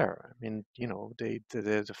they care? I mean,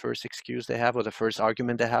 the first excuse they have, or the first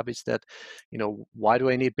argument they have, is that, why do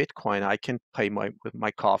I need Bitcoin? I can pay with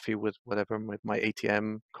my coffee with whatever, with my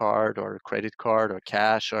ATM card or credit card or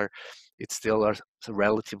cash, or it's still a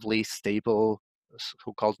relatively stable,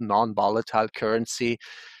 so-called non-volatile currency.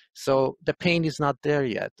 So the pain is not there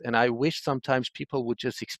yet. And I wish sometimes people would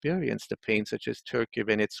just experience the pain, such as Turkey,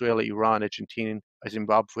 Venezuela, Iran, Argentina,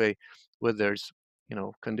 Zimbabwe, where there's,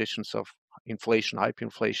 conditions of inflation,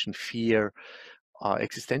 hyperinflation, fear,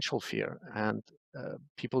 existential fear. And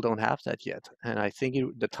people don't have that yet. And I think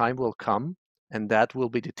the time will come, and that will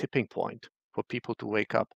be the tipping point for people to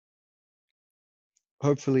wake up.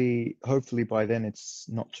 Hopefully by then it's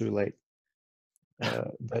not too late.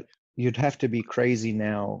 But you'd have to be crazy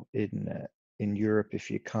now in Europe if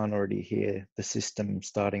you can't already hear the system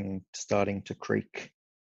starting to creak.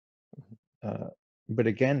 But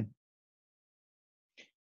again,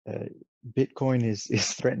 Bitcoin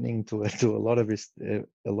is threatening to a lot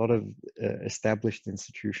of established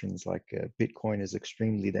institutions. Like Bitcoin is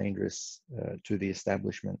extremely dangerous to the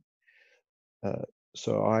establishment.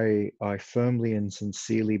 So I firmly and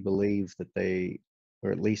sincerely believe that they,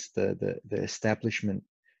 or at least the establishment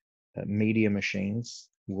media machines,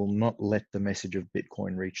 will not let the message of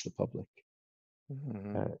Bitcoin reach the public.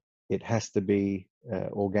 Mm-hmm. It has to be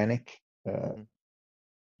organic. Mm-hmm.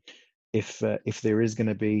 If there is going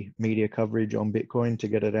to be media coverage on Bitcoin to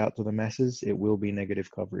get it out to the masses, it will be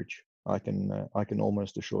negative coverage. I can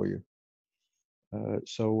almost assure you.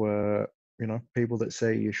 So people that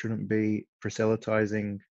say you shouldn't be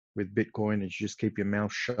proselytizing with Bitcoin and just keep your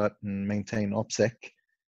mouth shut and maintain OPSEC,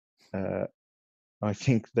 I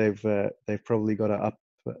think they've probably got to up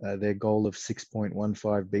their goal of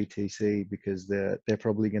 6.15 BTC, because they're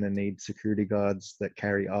probably going to need security guards that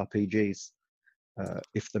carry RPGs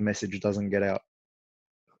if the message doesn't get out.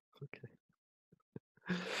 Okay.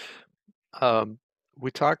 Um, We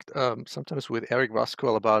talked sometimes with Eric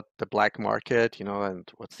Voskuil about the black market,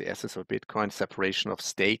 and what's the essence of Bitcoin, separation of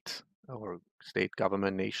state or state,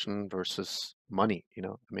 government, nation versus money. I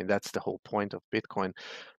mean, that's the whole point of Bitcoin.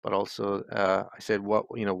 But also, I said, what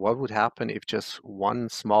would happen if just one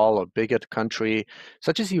small or bigger country,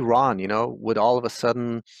 such as Iran, would all of a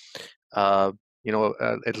sudden,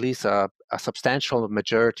 at least a substantial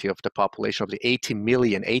majority of the population of the 80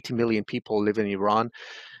 million people live in Iran.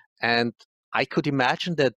 And I could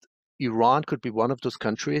imagine that Iran could be one of those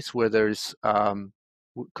countries where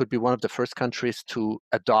could be one of the first countries to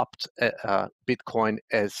adopt Bitcoin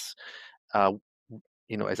as uh,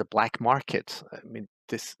 as a black market. I mean,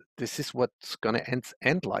 this is what's going to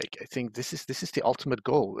end like. I think this is the ultimate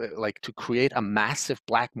goal, like to create a massive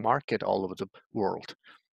black market all over the world.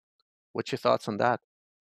 What's your thoughts on that?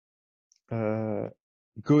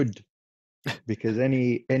 Good, because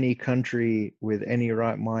any country with any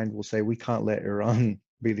right mind will say we can't let Iran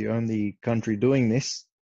be the only country doing this,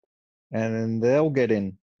 and then they'll get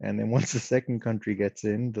in. And then once the second country gets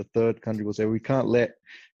in, the third country will say we can't let,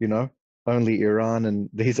 only Iran and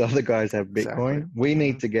these other guys have Exactly. Bitcoin. We Hmm.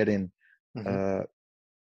 need to get in. Hmm. Uh,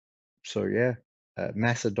 so yeah,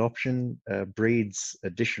 mass adoption breeds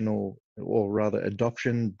additional, or rather,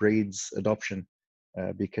 adoption breeds adoption,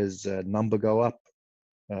 because number go up.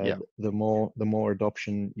 Yeah. The more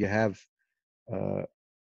adoption you have. Uh,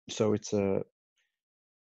 so it's a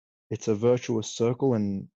virtuous circle,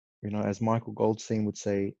 and as Michael Goldstein would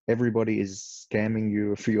say, everybody is scamming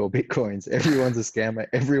you for your Bitcoins. Everyone's a scammer.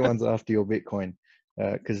 Everyone's after your Bitcoin,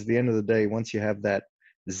 because at the end of the day, once you have that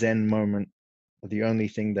Zen moment, the only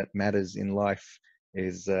thing that matters in life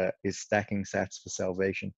is stacking sats for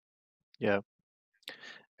salvation. Yeah.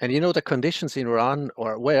 And the conditions in Iran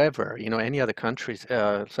or wherever, any other countries,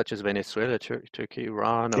 such as Venezuela, Turkey,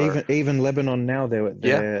 Iran, or Even Lebanon now,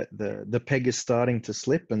 yeah. the peg is starting to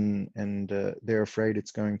slip, and they're afraid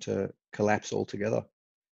it's going to collapse altogether.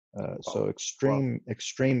 So Wow. Wow.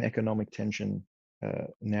 extreme economic tension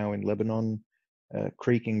now in Lebanon,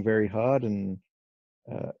 creaking very hard. And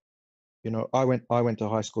uh, I went to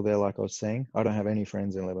high school there, like I was saying. I don't have any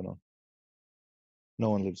friends in Lebanon. No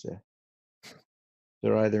one lives there.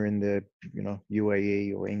 They're either in the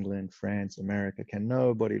UAE or England, France, America.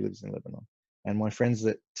 Nobody lives in Lebanon. And my friends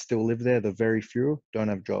that still live there, the very few, don't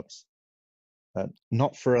have jobs.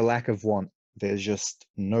 Not for a lack of want. There's just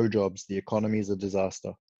no jobs. The economy is a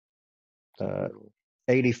disaster. It's Uh, unbelievable.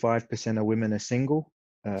 85% of women are single,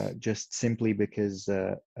 just simply because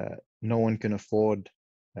no one can afford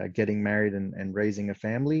getting married and raising a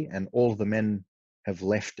family, and all the men have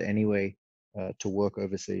left anyway to work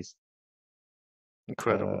overseas.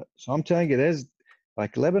 Incredible. So I'm telling you, there's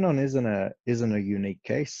like Lebanon isn't a unique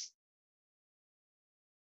case.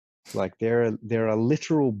 Like there are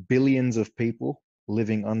literal billions of people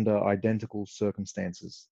living under identical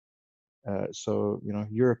circumstances. So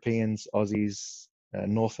Europeans, Aussies,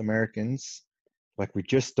 North Americans, like we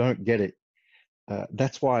just don't get it.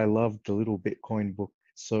 That's why I love the little Bitcoin book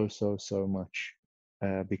so much,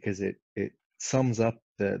 because it sums up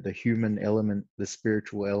the human element, the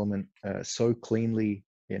spiritual element, so cleanly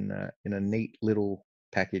in a neat little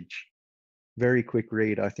package. Very quick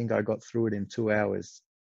read. I think I got through it in 2 hours.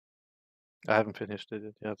 I haven't finished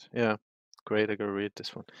it yet. Yeah. Great. I gotta read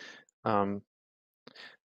this one. Um,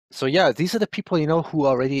 so yeah, these are the people who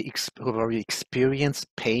have already experienced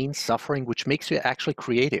pain, suffering, which makes you actually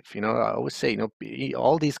creative. I always say,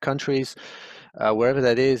 all these countries, wherever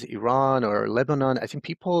that is, Iran or Lebanon, I think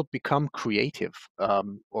people become creative,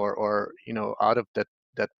 or out of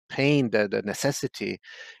that pain, the necessity,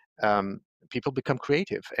 people become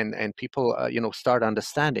creative, and people start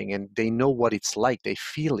understanding, and they know what it's like. They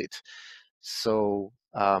feel it. So.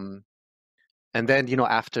 And then,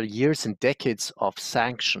 after years and decades of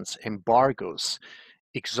sanctions, embargoes,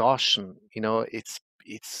 exhaustion,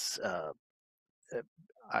 it's. Uh,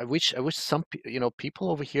 I wish some people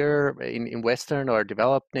over here in Western or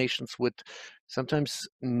developed nations would sometimes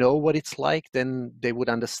know what it's like. Then they would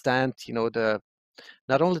understand, the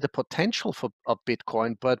not only the potential of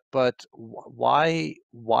Bitcoin, but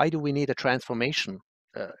why do we need a transformation,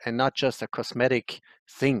 and not just a cosmetic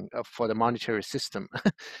thing for the monetary system?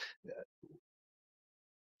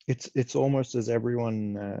 It's almost as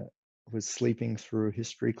everyone was sleeping through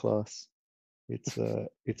history class.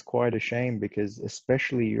 It's quite a shame, because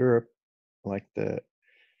especially Europe, like the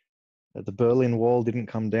Berlin Wall didn't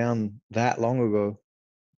come down that long ago.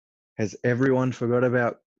 Has everyone forgot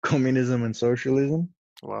about communism and socialism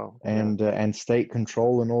Wow. Yeah. and state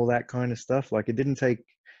control and all that kind of stuff? Like, it didn't take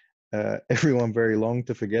everyone very long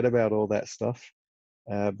to forget about all that stuff.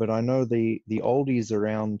 But I know the oldies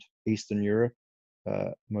around Eastern Europe,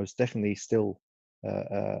 most definitely still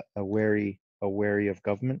wary of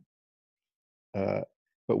government.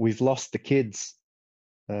 But we've lost the kids.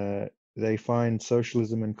 They find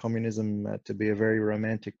socialism and communism to be a very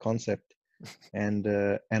romantic concept, and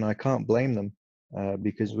I can't blame them,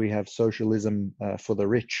 because we have socialism for the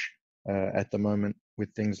rich at the moment,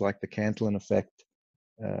 with things like the Cantillon Effect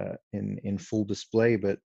in full display.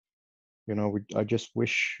 But I just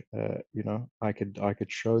wish I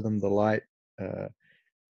could show them the light,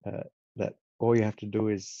 that all you have to do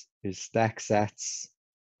is stack sats,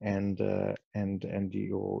 and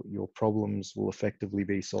your problems will effectively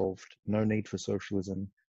be solved. No need for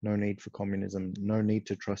socialism, no need for communism, no need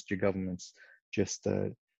to trust your governments. Just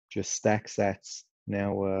stack sats.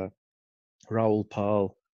 Now, Raoul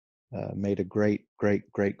Pal made a great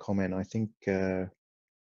comment. I think it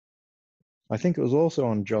was also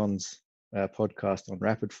on John's podcast on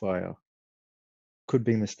Rapid Fire. Could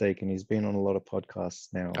be mistaken. He's been on a lot of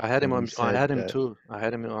podcasts now, I had him and he on. I said, had him too. I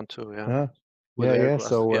had him on too. Yeah, with yeah.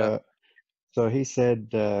 Airbus. Yeah. So he said,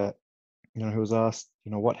 he was asked,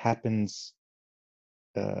 what happens,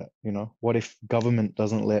 what if government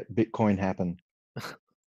doesn't let Bitcoin happen?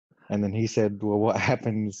 And then he said, well, what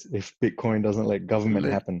happens if Bitcoin doesn't let government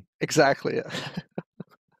happen? Exactly. Yeah.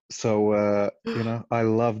 So, I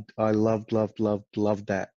loved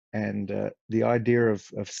that. And the idea of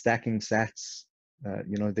stacking sats,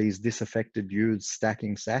 these disaffected youths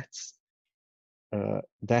stacking sats,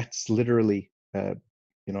 that's literally,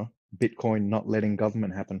 Bitcoin not letting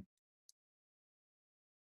government happen.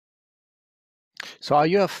 So, are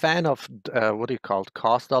you a fan of what do you call it?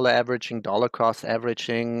 Cost dollar averaging, dollar cost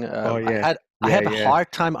averaging? Oh yeah, I yeah, have a yeah.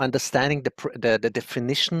 hard time understanding the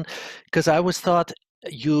definition, because I always thought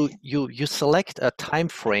you select a time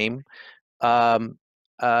frame, um,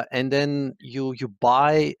 and then you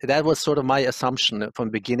buy. That was sort of my assumption from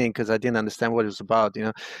the beginning, because I didn't understand what it was about.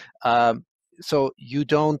 So you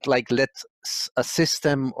don't like let a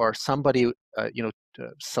system or somebody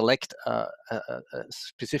select a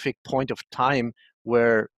specific point of time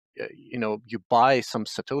where you buy some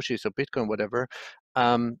satoshis or Bitcoin, whatever.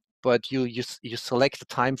 But you select a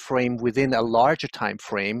time frame within a larger time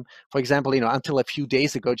frame. For example, until a few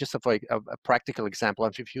days ago, just for a practical example,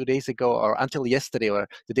 a few days ago, or until yesterday, or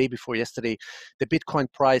the day before yesterday, the Bitcoin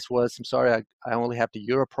price was, I'm sorry, I only have the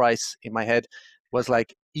euro price in my head, was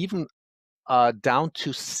like even down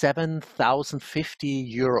to 7,050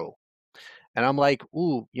 euro. And I'm like,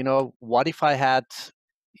 ooh, what if I had,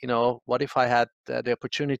 the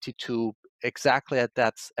opportunity to exactly at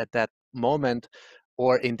that moment,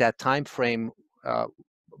 or in that time frame,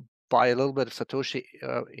 buy a little bit of Satoshi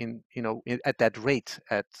at that rate,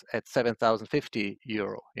 at 7,050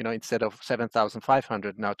 euro, instead of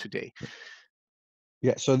 7,500 now today.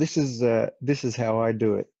 Yeah, so this is how I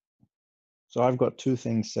do it. So I've got two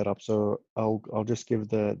things set up. So I'll just give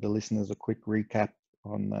the listeners a quick recap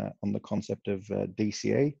on the concept of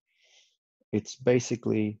DCA. It's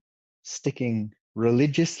basically sticking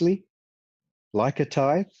religiously, like a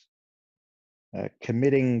tithe,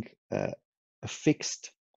 committing a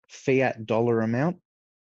fixed fiat dollar amount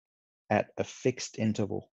at a fixed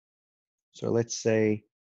interval. So let's say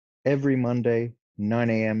every Monday, 9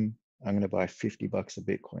 a.m., I'm going to buy $50 a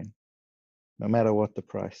Bitcoin, no matter what the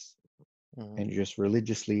price. Mm-hmm. And you just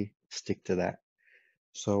religiously stick to that.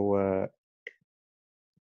 So,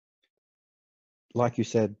 like you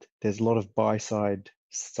said, there's a lot of buy-side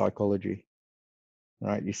psychology,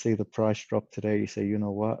 right? You see the price drop today, you say, you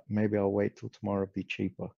know what, maybe I'll wait till tomorrow it'll be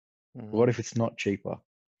cheaper. Mm-hmm. What if it's not cheaper?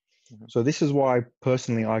 Mm-hmm. So this is why,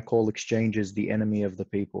 personally, I call exchanges the enemy of the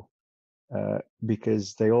people,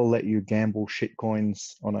 because they all let you gamble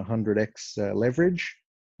shitcoins on 100x leverage,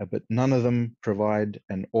 but none of them provide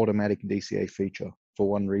an automatic DCA feature for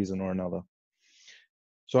one reason or another.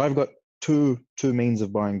 So I've got two means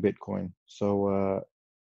of buying Bitcoin. So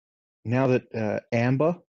now that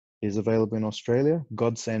Amber is available in Australia,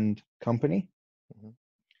 godsend company, Mm-hmm.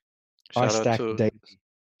 I Shout out stack to daily.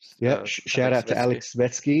 Yeah, shout Alex out to Svetsky. Alex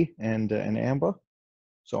Svetsky and Amber.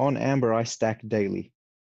 So on Amber, I stack daily.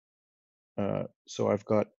 So I've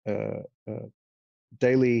got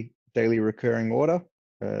daily recurring order.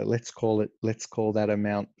 Let's call that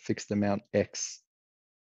amount, fixed amount, X.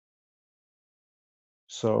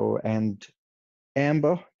 So, and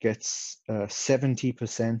Amber gets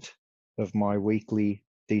 70% of my weekly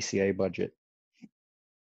DCA budget.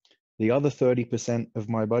 The other 30% of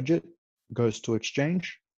my budget goes to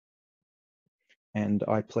exchange, and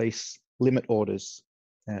I place limit orders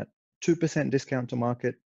at 2% discount to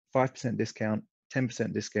market, 5% discount,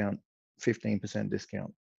 10% discount, 15%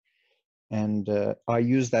 discount. And I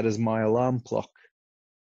use that as my alarm clock.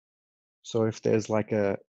 So if there's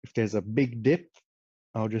a big dip,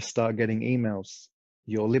 I'll just start getting emails.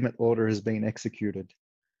 Your limit order has been executed.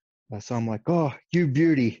 So I'm like, oh, you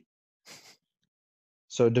beauty.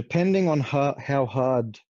 So depending on how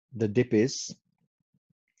hard the dip is,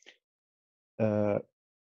 so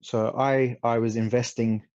I was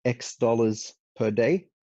investing X dollars per day.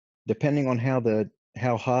 Depending on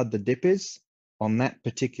how hard the dip is on that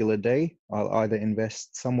particular day, I'll either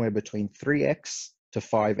invest somewhere between 3x to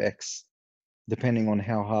 5x, depending on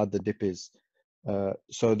how hard the dip is.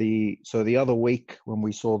 So the other week when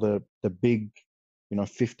we saw the big,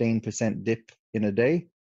 15% dip in a day,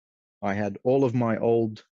 I had all of my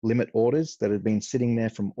old limit orders that had been sitting there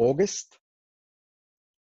from August.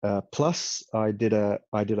 Plus, I did a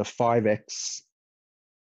 5x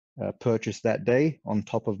purchase that day on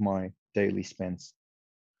top of my daily spends.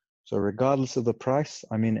 So regardless of the price,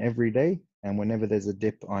 I'm in every day, and whenever there's a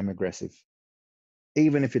dip, I'm aggressive.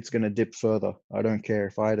 Even if it's going to dip further, I don't care.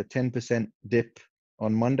 If I had a 10% dip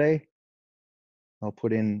on Monday, I'll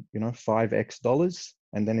put in, 5x dollars.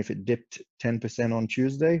 And then if it dipped 10% on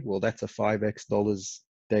Tuesday, well, that's a 5x dollars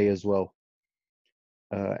day as well.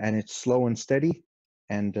 And it's slow and steady,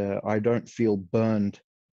 and I don't feel burned,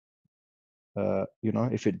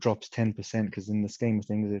 if it drops 10%, because in the scheme of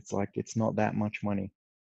things, it's not that much money.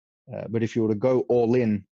 But if you were to go all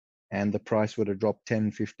in and the price were to drop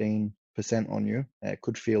 10, 15% on you, it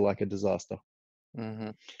could feel like a disaster.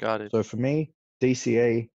 Got it. So for me,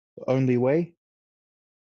 DCA, the only way,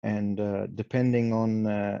 and depending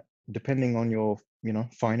on your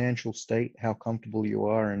financial state, how comfortable you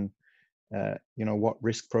are, and what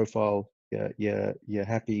risk profile you're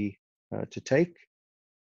happy to take.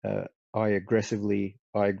 I aggressively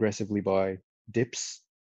buy dips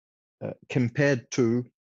compared to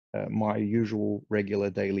my usual regular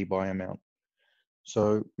daily buy amount.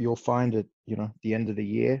 So you'll find at the end of the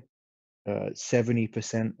year,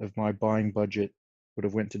 70% of my buying budget would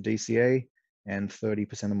have went to DCA, and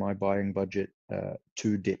 30% of my buying budget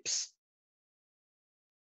to dips.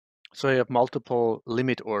 So you have multiple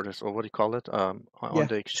limit orders, or what do you call it, on Yeah. the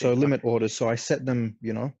So exchange? limit orders. So I set them,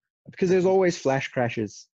 because there's always flash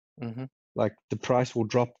crashes. Mm-hmm. Like the price will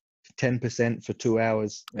drop 10% for 2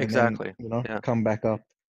 hours and then, Exactly. Yeah. come back up.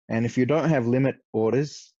 And if you don't have limit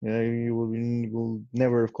orders, you will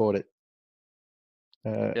never have caught it.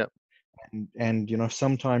 Yeah. And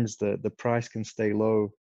sometimes the price can stay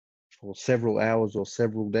low for several hours or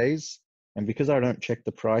several days. And because I don't check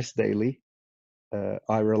the price daily,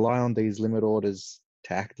 I rely on these limit orders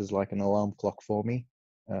to act as like an alarm clock for me,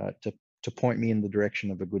 to point me in the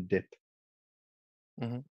direction of a good dip.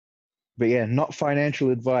 Mm-hmm. But yeah, not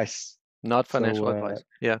financial advice. Not So financial advice.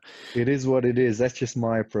 Yeah. it is what it is. That's just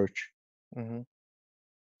my approach. Mm-hmm.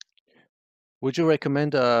 Would you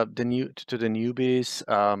recommend to the newbies?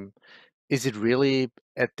 Is it really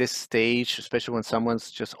at this stage, especially when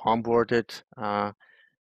someone's just onboarded,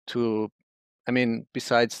 to, I mean,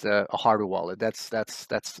 besides a hardware wallet, that's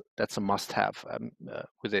a must-have,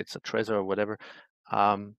 whether it's a Trezor or whatever,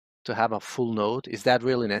 to have a full node. Is that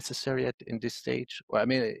really necessary in this stage? Well, I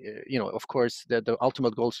mean, of course, the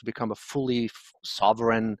ultimate goal is to become a fully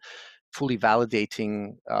sovereign, fully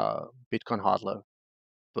validating Bitcoin hodler.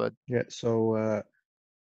 But Yeah. So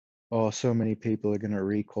so many people are going to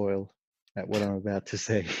recoil at what I'm about to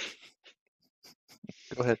say.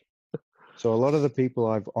 go ahead. So a lot of the people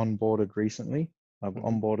I've onboarded recently, I've Hmm.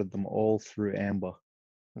 onboarded them all through Amber.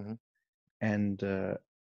 Hmm. And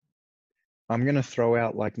I'm going to throw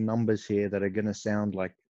out like numbers here that are going to sound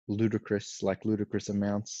like ludicrous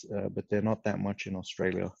amounts, but they're not that much in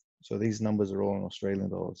Australia. So these numbers are all in Australian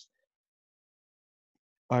dollars.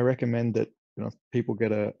 I recommend that people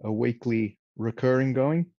get a weekly recurring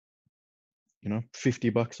going,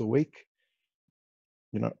 $50 a week,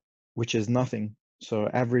 which is nothing. So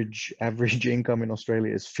average income in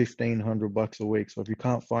Australia is $1,500 a week. So if you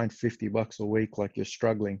can't find $50 a week, like you're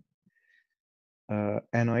struggling.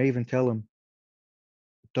 And I even tell them,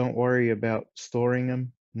 don't worry about storing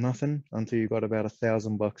them, nothing, until you got about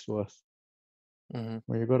 $1,000 worth. Hmm.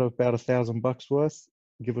 When you got about $1,000 worth,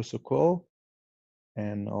 give us a call,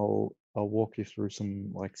 and I'll walk you through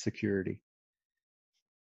some like security.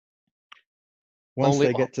 Once Only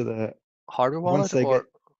they get to the hardware once wallet, they get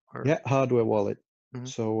or Yeah, hardware wallet. Mhm.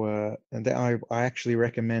 So and then I actually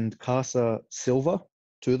recommend Casa Silver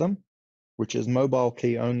to them, which is mobile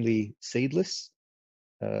key only, seedless,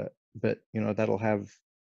 but that'll have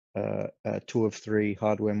 2 of 3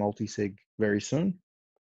 hardware multi-sig very soon.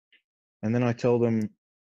 And then I tell them,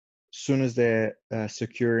 soon as they're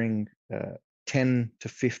securing 10 to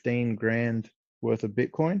 15 grand worth of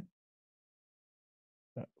Bitcoin,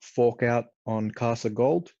 fork out on Casa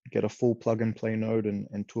Gold, get a full plug and play node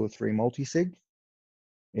and 2 or 3 multi-sig.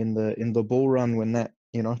 In the bull run, when that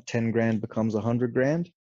 10 grand becomes 100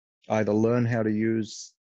 grand, either learn how to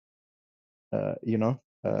use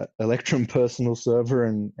Electrum personal server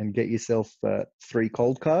and get yourself 3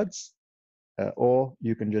 cold cards, or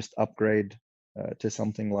you can just upgrade to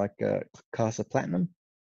something like Casa Platinum.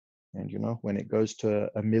 And when it goes to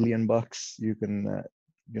 $1 million, you can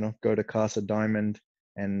go to Casa Diamond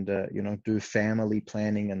and do family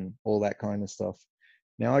planning and all that kind of stuff.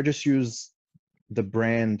 Now I just use the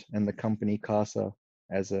brand and the company Casa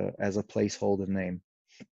as a placeholder name.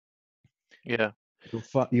 Yeah.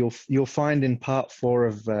 You'll find in part 4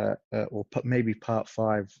 of or maybe part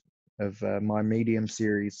 5 of my Medium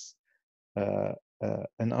series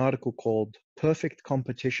an article called "Perfect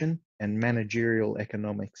Competition and Managerial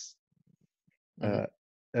Economics." Mm-hmm.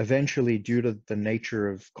 Eventually, due to the nature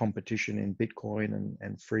of competition in Bitcoin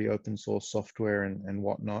and free open source software and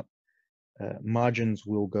whatnot, margins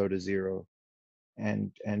will go to zero,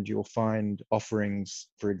 and you'll find offerings,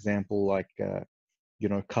 for example, like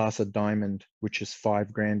Casa Diamond, which is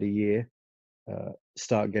 5 grand a year,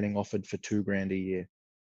 start getting offered for 2 grand a year.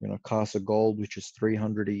 Casa Gold, which is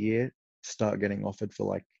 300 a year, start getting offered for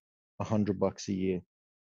like $100 a year.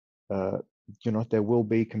 There will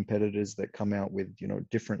be competitors that come out with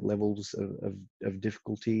different levels of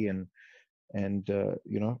difficulty and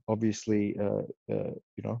obviously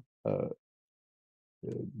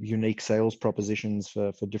unique sales propositions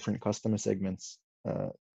for different customer segments.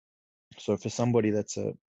 So for somebody that's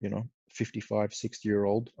a 55,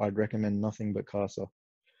 60-year-old, I'd recommend nothing but Casa.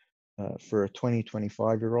 For a 20,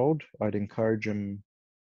 25-year-old, I'd encourage them,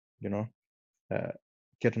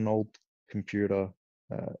 get an old computer,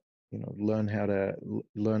 learn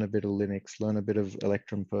learn a bit of Linux, learn a bit of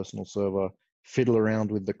Electrum personal server, fiddle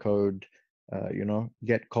around with the code,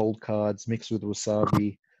 get cold cards, mix with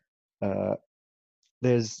Wasabi.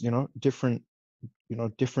 There's, different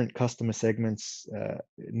customer segments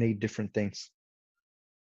need different things.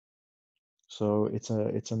 So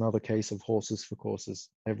it's another case of horses for courses.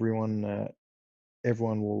 Everyone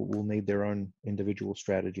will need their own individual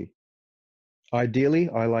strategy. Ideally,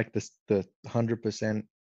 I like the 100%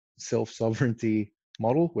 self-sovereignty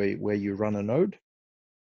model where you run a node,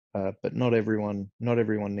 but not everyone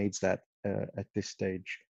needs that at this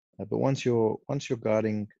stage. But once you're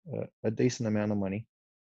guarding a decent amount of money,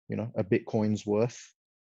 a Bitcoin's worth,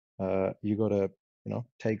 you got to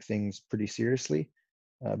take things pretty seriously.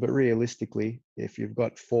 But realistically, if you've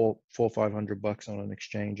got $400-500 on an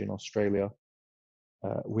exchange in Australia,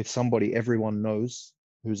 with somebody everyone knows,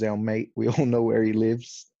 who's our mate, we all know where he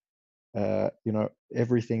lives,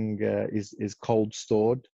 everything is cold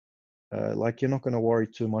stored. Like, you're not going to worry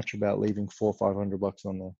too much about leaving $400-500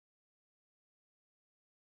 on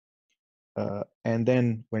there. And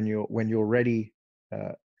then when you're ready,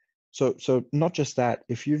 so not just that,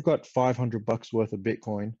 if you've got $500 worth of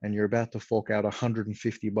Bitcoin and you're about to fork out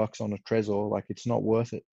 $150 on a Trezor, like, it's not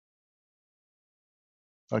worth it.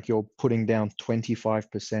 Like, you're putting down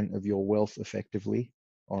 25% of your wealth effectively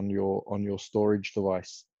on your storage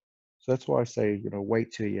device. So that's why I say,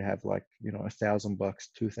 wait till you have like, $1,000,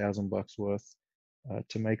 $2,000 worth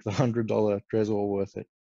to make the $100 Trezor worth it.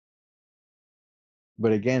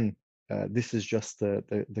 But again, this is just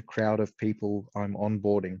the crowd of people I'm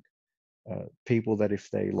onboarding. People that if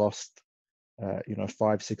they lost,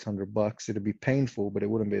 $500-600, it'd be painful, but it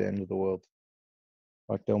wouldn't be the end of the world.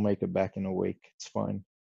 Like, they'll make it back in a week. It's fine.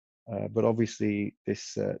 But obviously,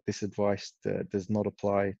 this advice does not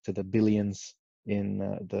apply to the billions in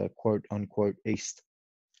the quote unquote East.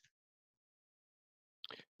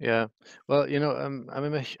 Yeah. Well,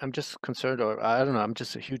 I'm just concerned, or I don't know, I'm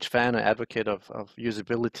just a huge fan and advocate of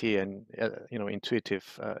usability and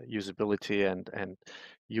intuitive usability and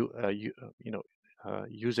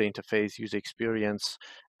user interface, user experience,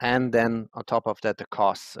 and then on top of that, the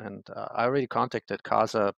costs. And I already contacted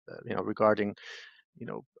Casa, regarding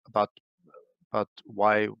about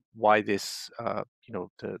why this the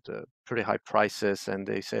pretty high prices, and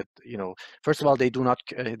they said, first of all, they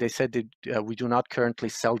said that we do not currently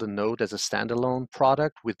sell the node as a standalone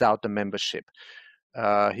product without the membership.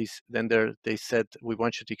 They said, we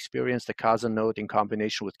want you to experience the Casa node in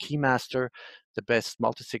combination with Keymaster, the best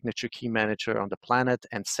multi-signature key manager on the planet,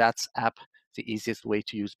 and Sats app, the easiest way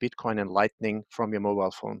to use Bitcoin and Lightning from your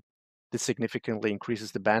mobile phone. This significantly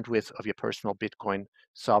increases the bandwidth of your personal Bitcoin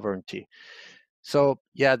sovereignty. So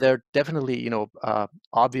yeah, there are definitely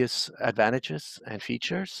obvious advantages and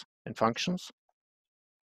features and functions.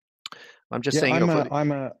 I'm just Yeah, saying, for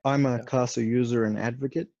the, I'm a yeah. Casa user and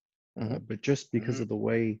advocate, Mm-hmm. but just because Mm-hmm. of the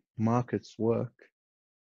way markets work,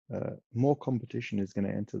 more competition is going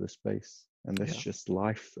to enter the space, and that's Yeah. just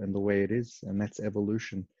life and the way it is, and that's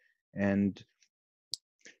evolution. And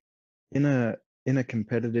in a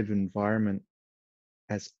competitive environment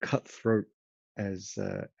as cutthroat as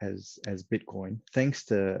Bitcoin, thanks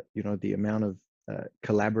to the amount of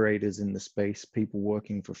collaborators in the space, people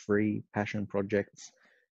working for free, passion projects,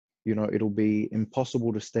 it'll be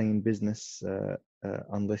impossible to stay in business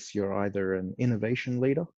unless you're either an innovation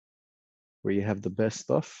leader where you have the best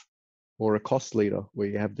stuff, or a cost leader where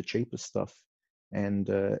you have the cheapest stuff. And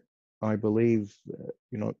I believe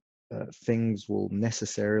things will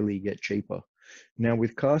necessarily get cheaper. Now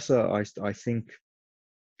with Casa, I think,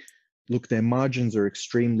 look, their margins are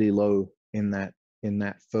extremely low in that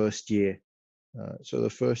first year. So the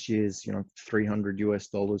first year is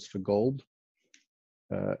 $300 for gold.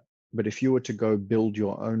 But if you were to go build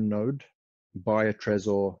your own node, buy a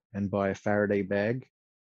Trezor and buy a Faraday bag,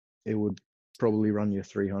 it would probably run you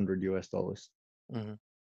 $300.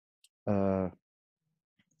 Mm-hmm.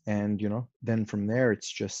 And then from there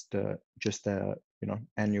it's just a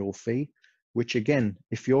annual fee, which again,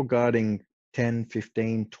 if you're guarding 10,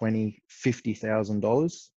 15, 20,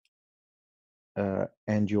 $50,000,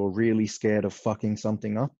 and you're really scared of fucking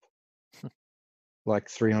something up, like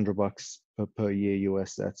 $300 per year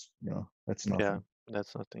US, that's Yeah, nothing.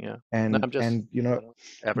 that's nothing. Yeah. No, And I'm just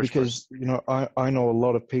average person. because I know a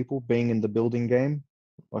lot of people being in the building game,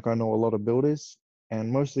 like I know a lot of builders,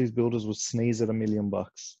 and most of these builders will sneeze at $1 million.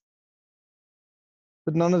 But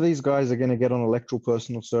none of these guys are going to get on Electral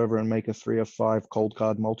Personal Server and make a 3 or 5 cold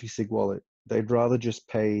card multi-sig wallet. They'd rather just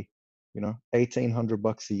pay,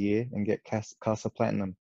 $1,800 a year and get Casa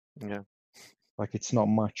Platinum. Yeah. Like, it's not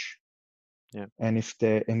much. Yeah. And if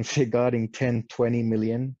they're guarding 10, 20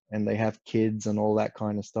 million and they have kids and all that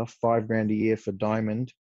kind of stuff, $5,000 a year for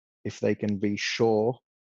Diamond, if they can be sure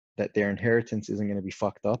that their inheritance isn't going to be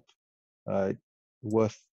fucked up,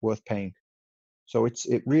 worth paying. So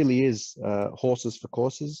it really is horses for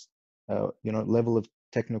courses, level of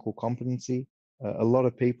technical competency. A lot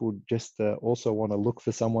of people just also want to look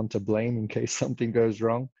for someone to blame in case something goes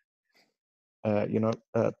wrong.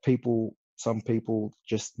 Some people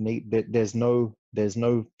just need that. There's no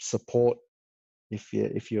support if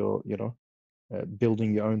you're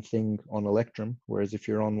building your own thing on Electrum. Whereas if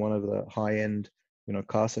you're on one of the high end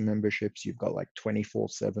Casa memberships, you've got like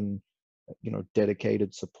 24/7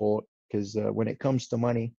 dedicated support. Because when it comes to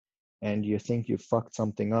money and you think you've fucked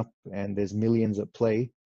something up and there's millions at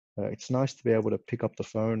play, it's nice to be able to pick up the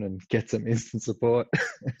phone and get some instant support.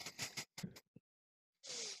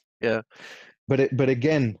 Yeah. But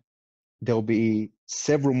again, there'll be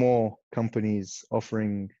several more companies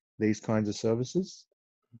offering these kinds of services.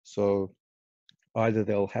 So either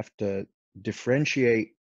they'll have to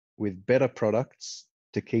differentiate with better products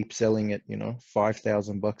to keep selling at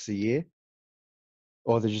 $5,000 a year,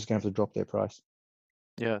 or they're just going to have to drop their price.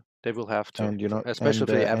 Yeah, they will have to, And especially for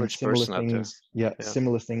the and average similar person out there. things, Yeah.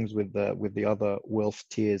 similar things with the other wealth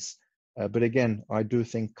tiers. But again, I do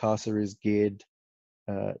think Casa is geared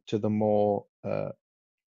to the more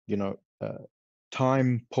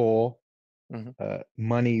time poor, Mm-hmm.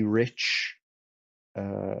 money rich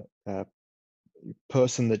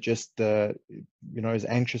person that just is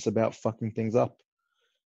anxious about fucking things up.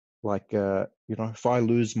 Like if I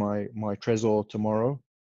lose my Trezor tomorrow,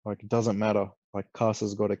 like, it doesn't matter. Like,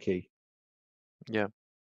 Casa's got a key. Yeah.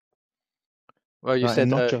 Well, you And said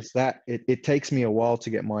not just that, it takes me a while to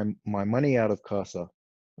get my money out of Casa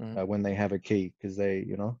mm-hmm. when they have a key, because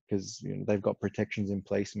they've got protections in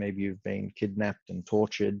place. Maybe you've been kidnapped and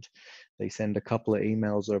tortured. They send a couple of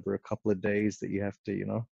emails over a couple of days that you have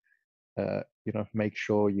to make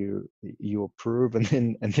sure you approve, and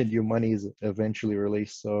then your money is eventually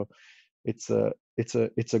released. So it's a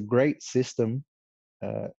great system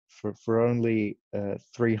for only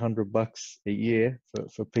 $300 a year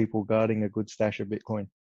for people guarding a good stash of Bitcoin.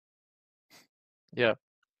 Yeah.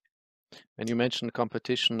 And you mentioned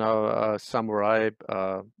competition now. Samurai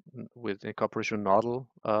with incorporation Nodal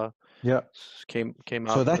Yeah. came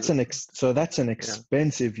So out that's with an yeah.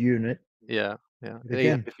 expensive unit. Yeah. Yeah. But They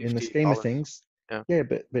again, have in the scheme of $50. things, Yeah. yeah,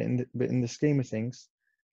 but in the scheme of things,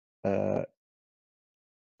 like,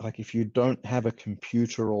 if you don't have a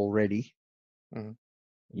computer already, Mm-hmm.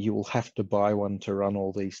 you will have to buy one to run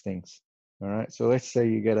all these things. All right. So let's say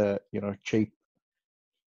you get a cheap,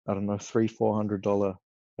 I don't know, $300-400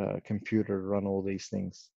 computer to run all these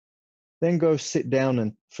things. Then go sit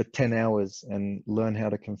down for 10 hours and learn how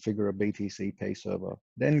to configure a BTC Pay server.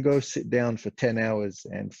 Then go sit down for 10 hours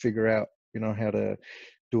and figure out how to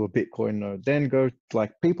do a Bitcoin node. Then go,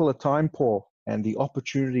 like, people are time poor, and the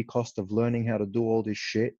opportunity cost of learning how to do all this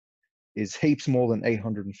shit is heaps more than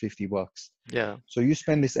 $850. Yeah. So you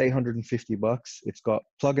spend this $850. It's got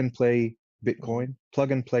plug and play Mm-hmm. Bitcoin,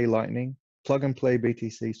 plug and play Lightning, plug and play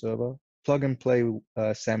BTC server, plug and play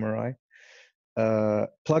Samurai,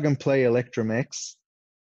 plug and play Electrum X.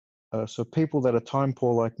 So people that are time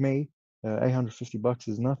poor like me, $850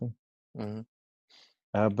 is nothing.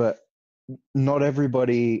 Mm-hmm. But not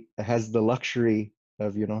everybody has the luxury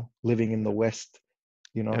of, living in the West,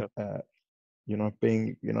 you know, Yeah. uh,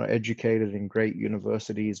 being, educated in great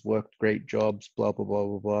universities, worked great jobs, blah, blah, blah,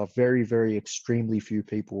 blah, blah. Very, very extremely few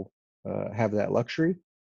people have that luxury.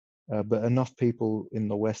 But enough people in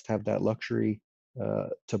the West have that luxury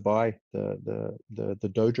to buy the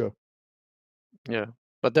dojo. Yeah.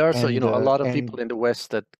 But there are also, And a lot of and people in the West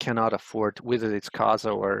that cannot afford, whether it's Casa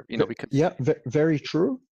or, because yeah, very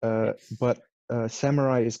true. But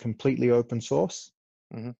Samurai is completely open source.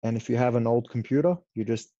 hmm And if you have an old computer, you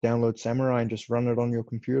just download Samurai and just run it on your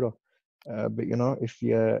computer. But if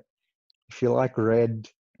you like red,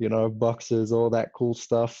 boxes, all that cool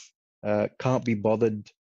stuff, can't be bothered,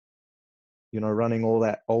 running all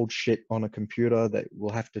that old shit on a computer that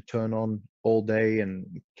will have to turn on all day and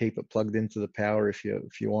keep it plugged into the power if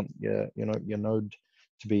you want your node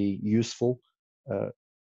to be useful. Uh,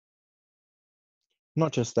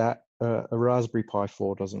 Not just that, a Raspberry Pi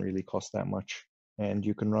 4 doesn't really cost that much, and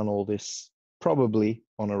you can run all this probably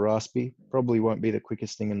on a Raspberry. Probably won't be the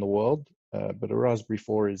quickest thing in the world, but a Raspberry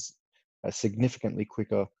 4 is significantly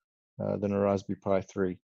quicker than a Raspberry Pi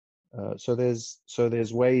 3. So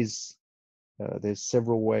there's ways, there's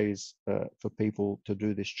several ways for people to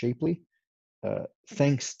do this cheaply,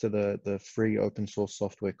 thanks to the free open source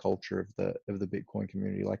software culture of the Bitcoin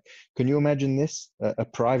community. Like, can you imagine this? A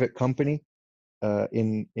private company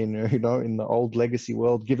in the old legacy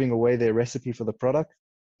world giving away their recipe for the product.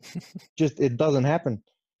 Just, it doesn't happen.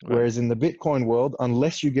 Right. Whereas in the Bitcoin world,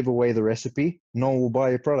 unless you give away the recipe, no one will buy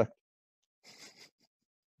your product.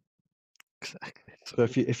 Exactly. So So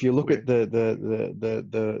if you look weird. at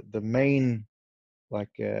the main, like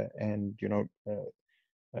and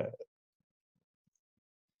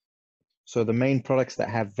so the main products that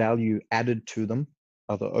have value added to them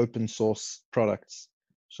are the open source products.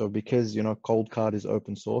 So because Cold Card is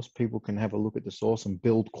open source, people can have a look at the source and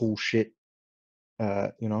build cool shit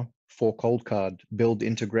for Cold Card, build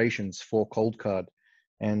integrations for Cold Card.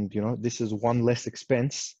 And, this is one less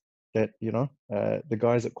expense that, the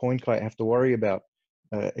guys at CoinKite have to worry about.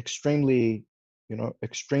 Extremely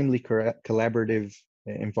collaborative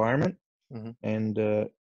environment. hmm And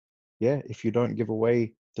yeah, if you don't give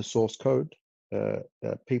away the source code,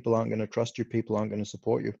 people aren't going to trust you. People aren't going to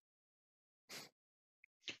support you.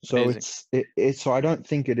 So Amazing. so I don't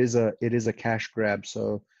think it is a cash grab.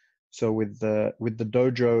 So with the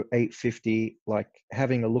Dojo 850, like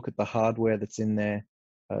having a look at the hardware that's in there,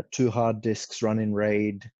 2 hard disks running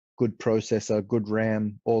RAID, good processor, good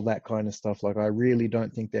RAM, all that kind of stuff. Like, I really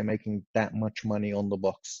don't think they're making that much money on the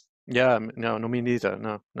box. Yeah. No, no, me neither.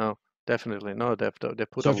 No, no, definitely. No, they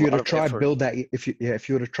put So a if you were lot to of try effort. build that, if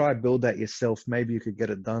you were to try build that yourself, maybe you could get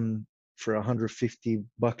it done for $150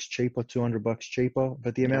 cheaper, $200 cheaper.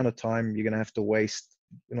 But the Yeah. amount of time you're gonna have to waste,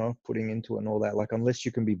 putting into it and all that, like, unless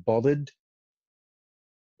you can be bothered,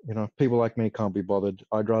 people like me can't be bothered.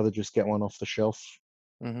 I'd rather just get one off the shelf.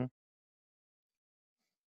 hmm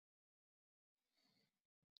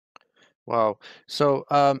Wow. So,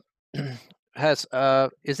 has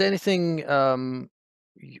is there anything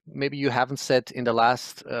maybe you haven't said in the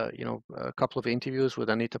last a couple of interviews with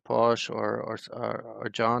Anita Posch or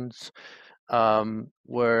John's,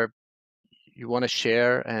 where you want to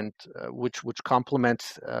share and which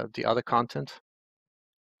complement the other content?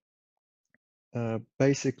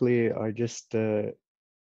 Basically, I just want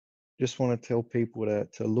to tell people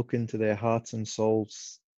to look into their hearts and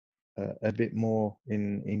souls a bit more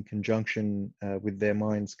in conjunction with their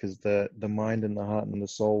minds, because the mind and the heart and the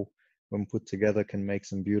soul, when put together, can make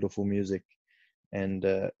some beautiful music. And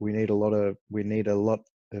we need a lot of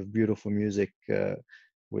beautiful music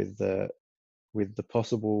with the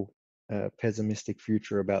possible pessimistic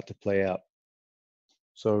future about to play out.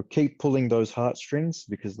 So keep pulling those heartstrings,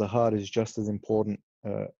 because the heart is just as important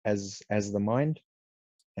as the mind.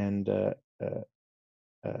 And uh,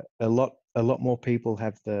 a lot more people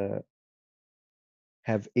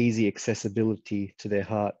have easy accessibility to their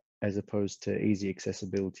heart as opposed to easy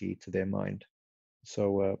accessibility to their mind.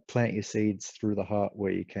 So plant your seeds through the heart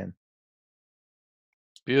where you can.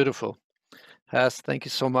 Beautiful. Has, thank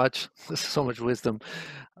you so much. This is so much wisdom.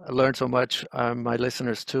 I learned so much. My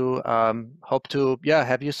listeners too. Hope to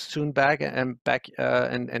have you soon back and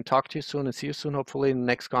talk to you soon and see you soon. Hopefully in the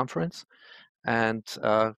next conference. and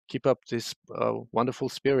keep up this wonderful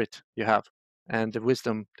spirit you have and the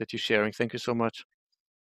wisdom that you're sharing. Thank you so much.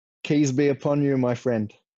 Keys be upon you, my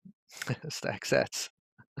friend. Stack sets.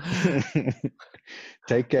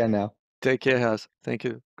 Take care now. Take care, Has. Thank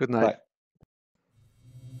you. Good night. Bye.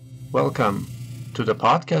 Welcome to the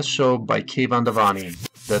podcast show by Keyvan Davani,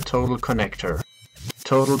 The Total Connector,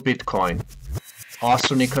 Total Bitcoin,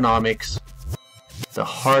 Austrian Economics, the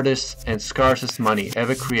hardest and scarcest money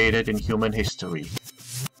ever created in human history,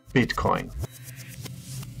 Bitcoin.